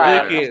you a holder?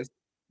 Luke is.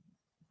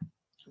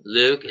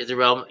 Luke is a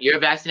role. You're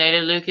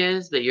vaccinated, Luke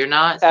is, but you're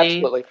not.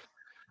 Steve? Absolutely.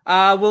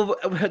 Well,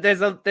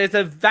 there's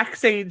a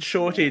vaccine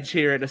shortage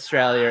here in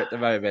Australia at the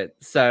moment,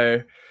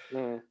 so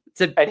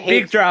it's a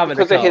big drama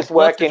because of his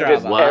work in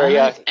this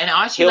area.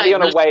 And he'll be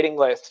on a waiting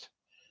list.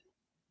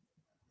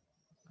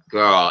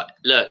 Girl,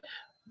 look,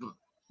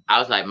 I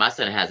was like, my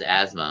son has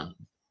asthma.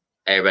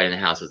 Everybody in the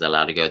house was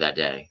allowed to go that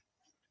day.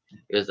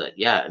 It was like,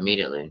 yeah,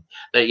 immediately.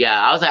 But yeah,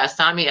 I was like,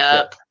 sign me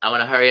up. I want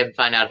to hurry up and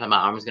find out if my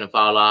arm's going to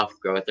fall off,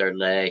 grow a third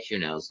leg, who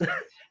knows.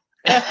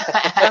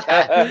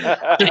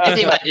 I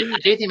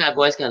do think my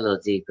voice got a little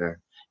deeper.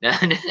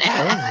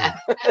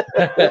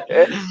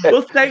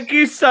 Well, thank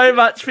you so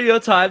much for your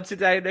time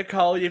today,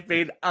 Nicole. You've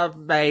been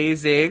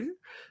amazing.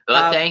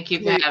 Well, thank you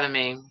for having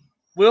me.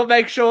 We'll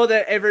make sure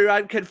that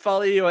everyone can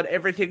follow you on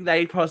everything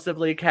they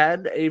possibly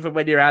can. Even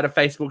when you're out of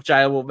Facebook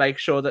jail, we'll make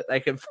sure that they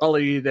can follow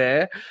you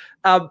there.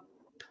 I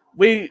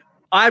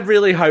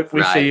really hope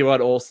we see you on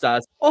All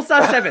Stars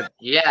 7.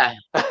 Yeah.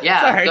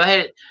 Sorry.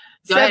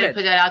 Go ahead and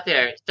put that out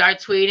there. Start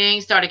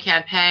tweeting. Start a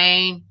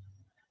campaign.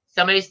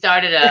 Somebody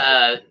started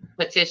a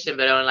petition,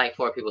 but only like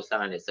 4 people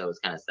signed it, so it was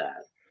kind of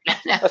sad.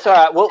 That's all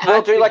right.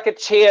 We'll do like a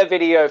cheer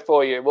video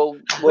for you.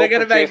 We're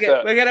gonna make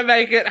it. We're gonna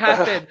make it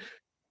happen.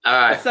 All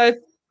right. So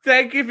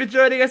thank you for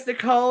joining us,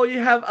 Nicole. You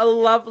have a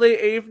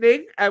lovely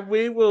evening, and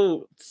we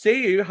will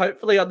see you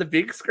hopefully on the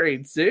big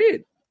screen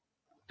soon.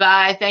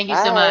 Bye. Thank you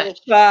so much.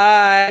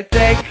 Bye.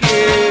 Thank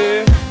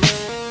you.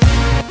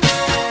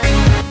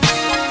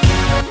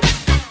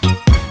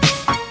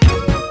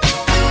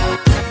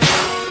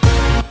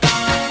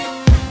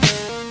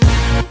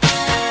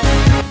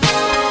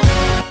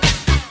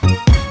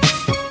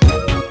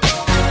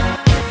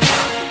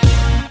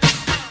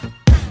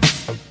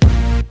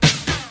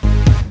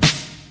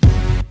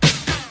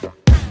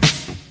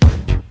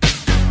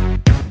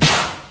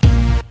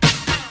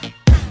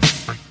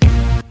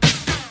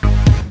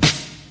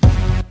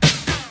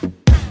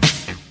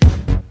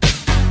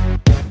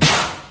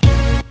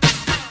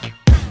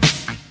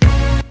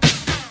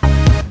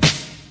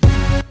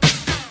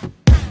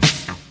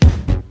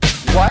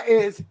 What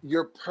is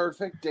your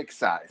perfect dick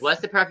size?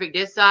 What's the perfect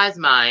dick size?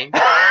 Mine.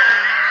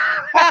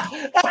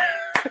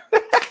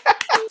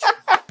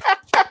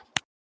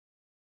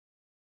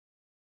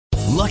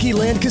 Lucky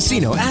Land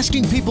Casino,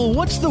 asking people,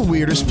 what's the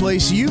weirdest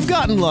place you've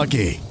gotten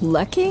lucky?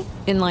 Lucky?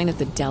 In line at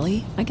the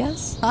deli, I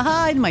guess?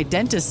 Aha, in my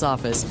dentist's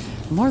office.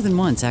 More than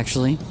once,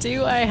 actually.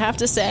 Do I have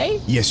to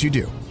say? Yes, you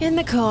do. In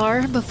the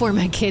car before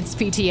my kids'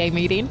 PTA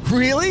meeting.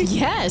 Really?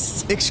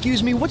 Yes.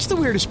 Excuse me, what's the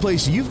weirdest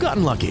place you've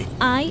gotten lucky?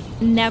 I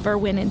never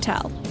win and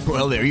tell.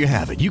 Well, there you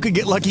have it. You can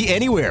get lucky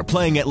anywhere,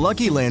 playing at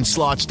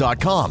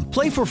LuckyLandSlots.com.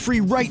 Play for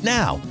free right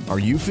now. Are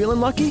you feeling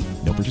lucky?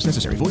 No purchase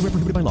necessary. Void where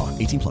prohibited by law.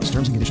 18+.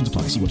 Terms and conditions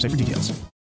apply. See website for details.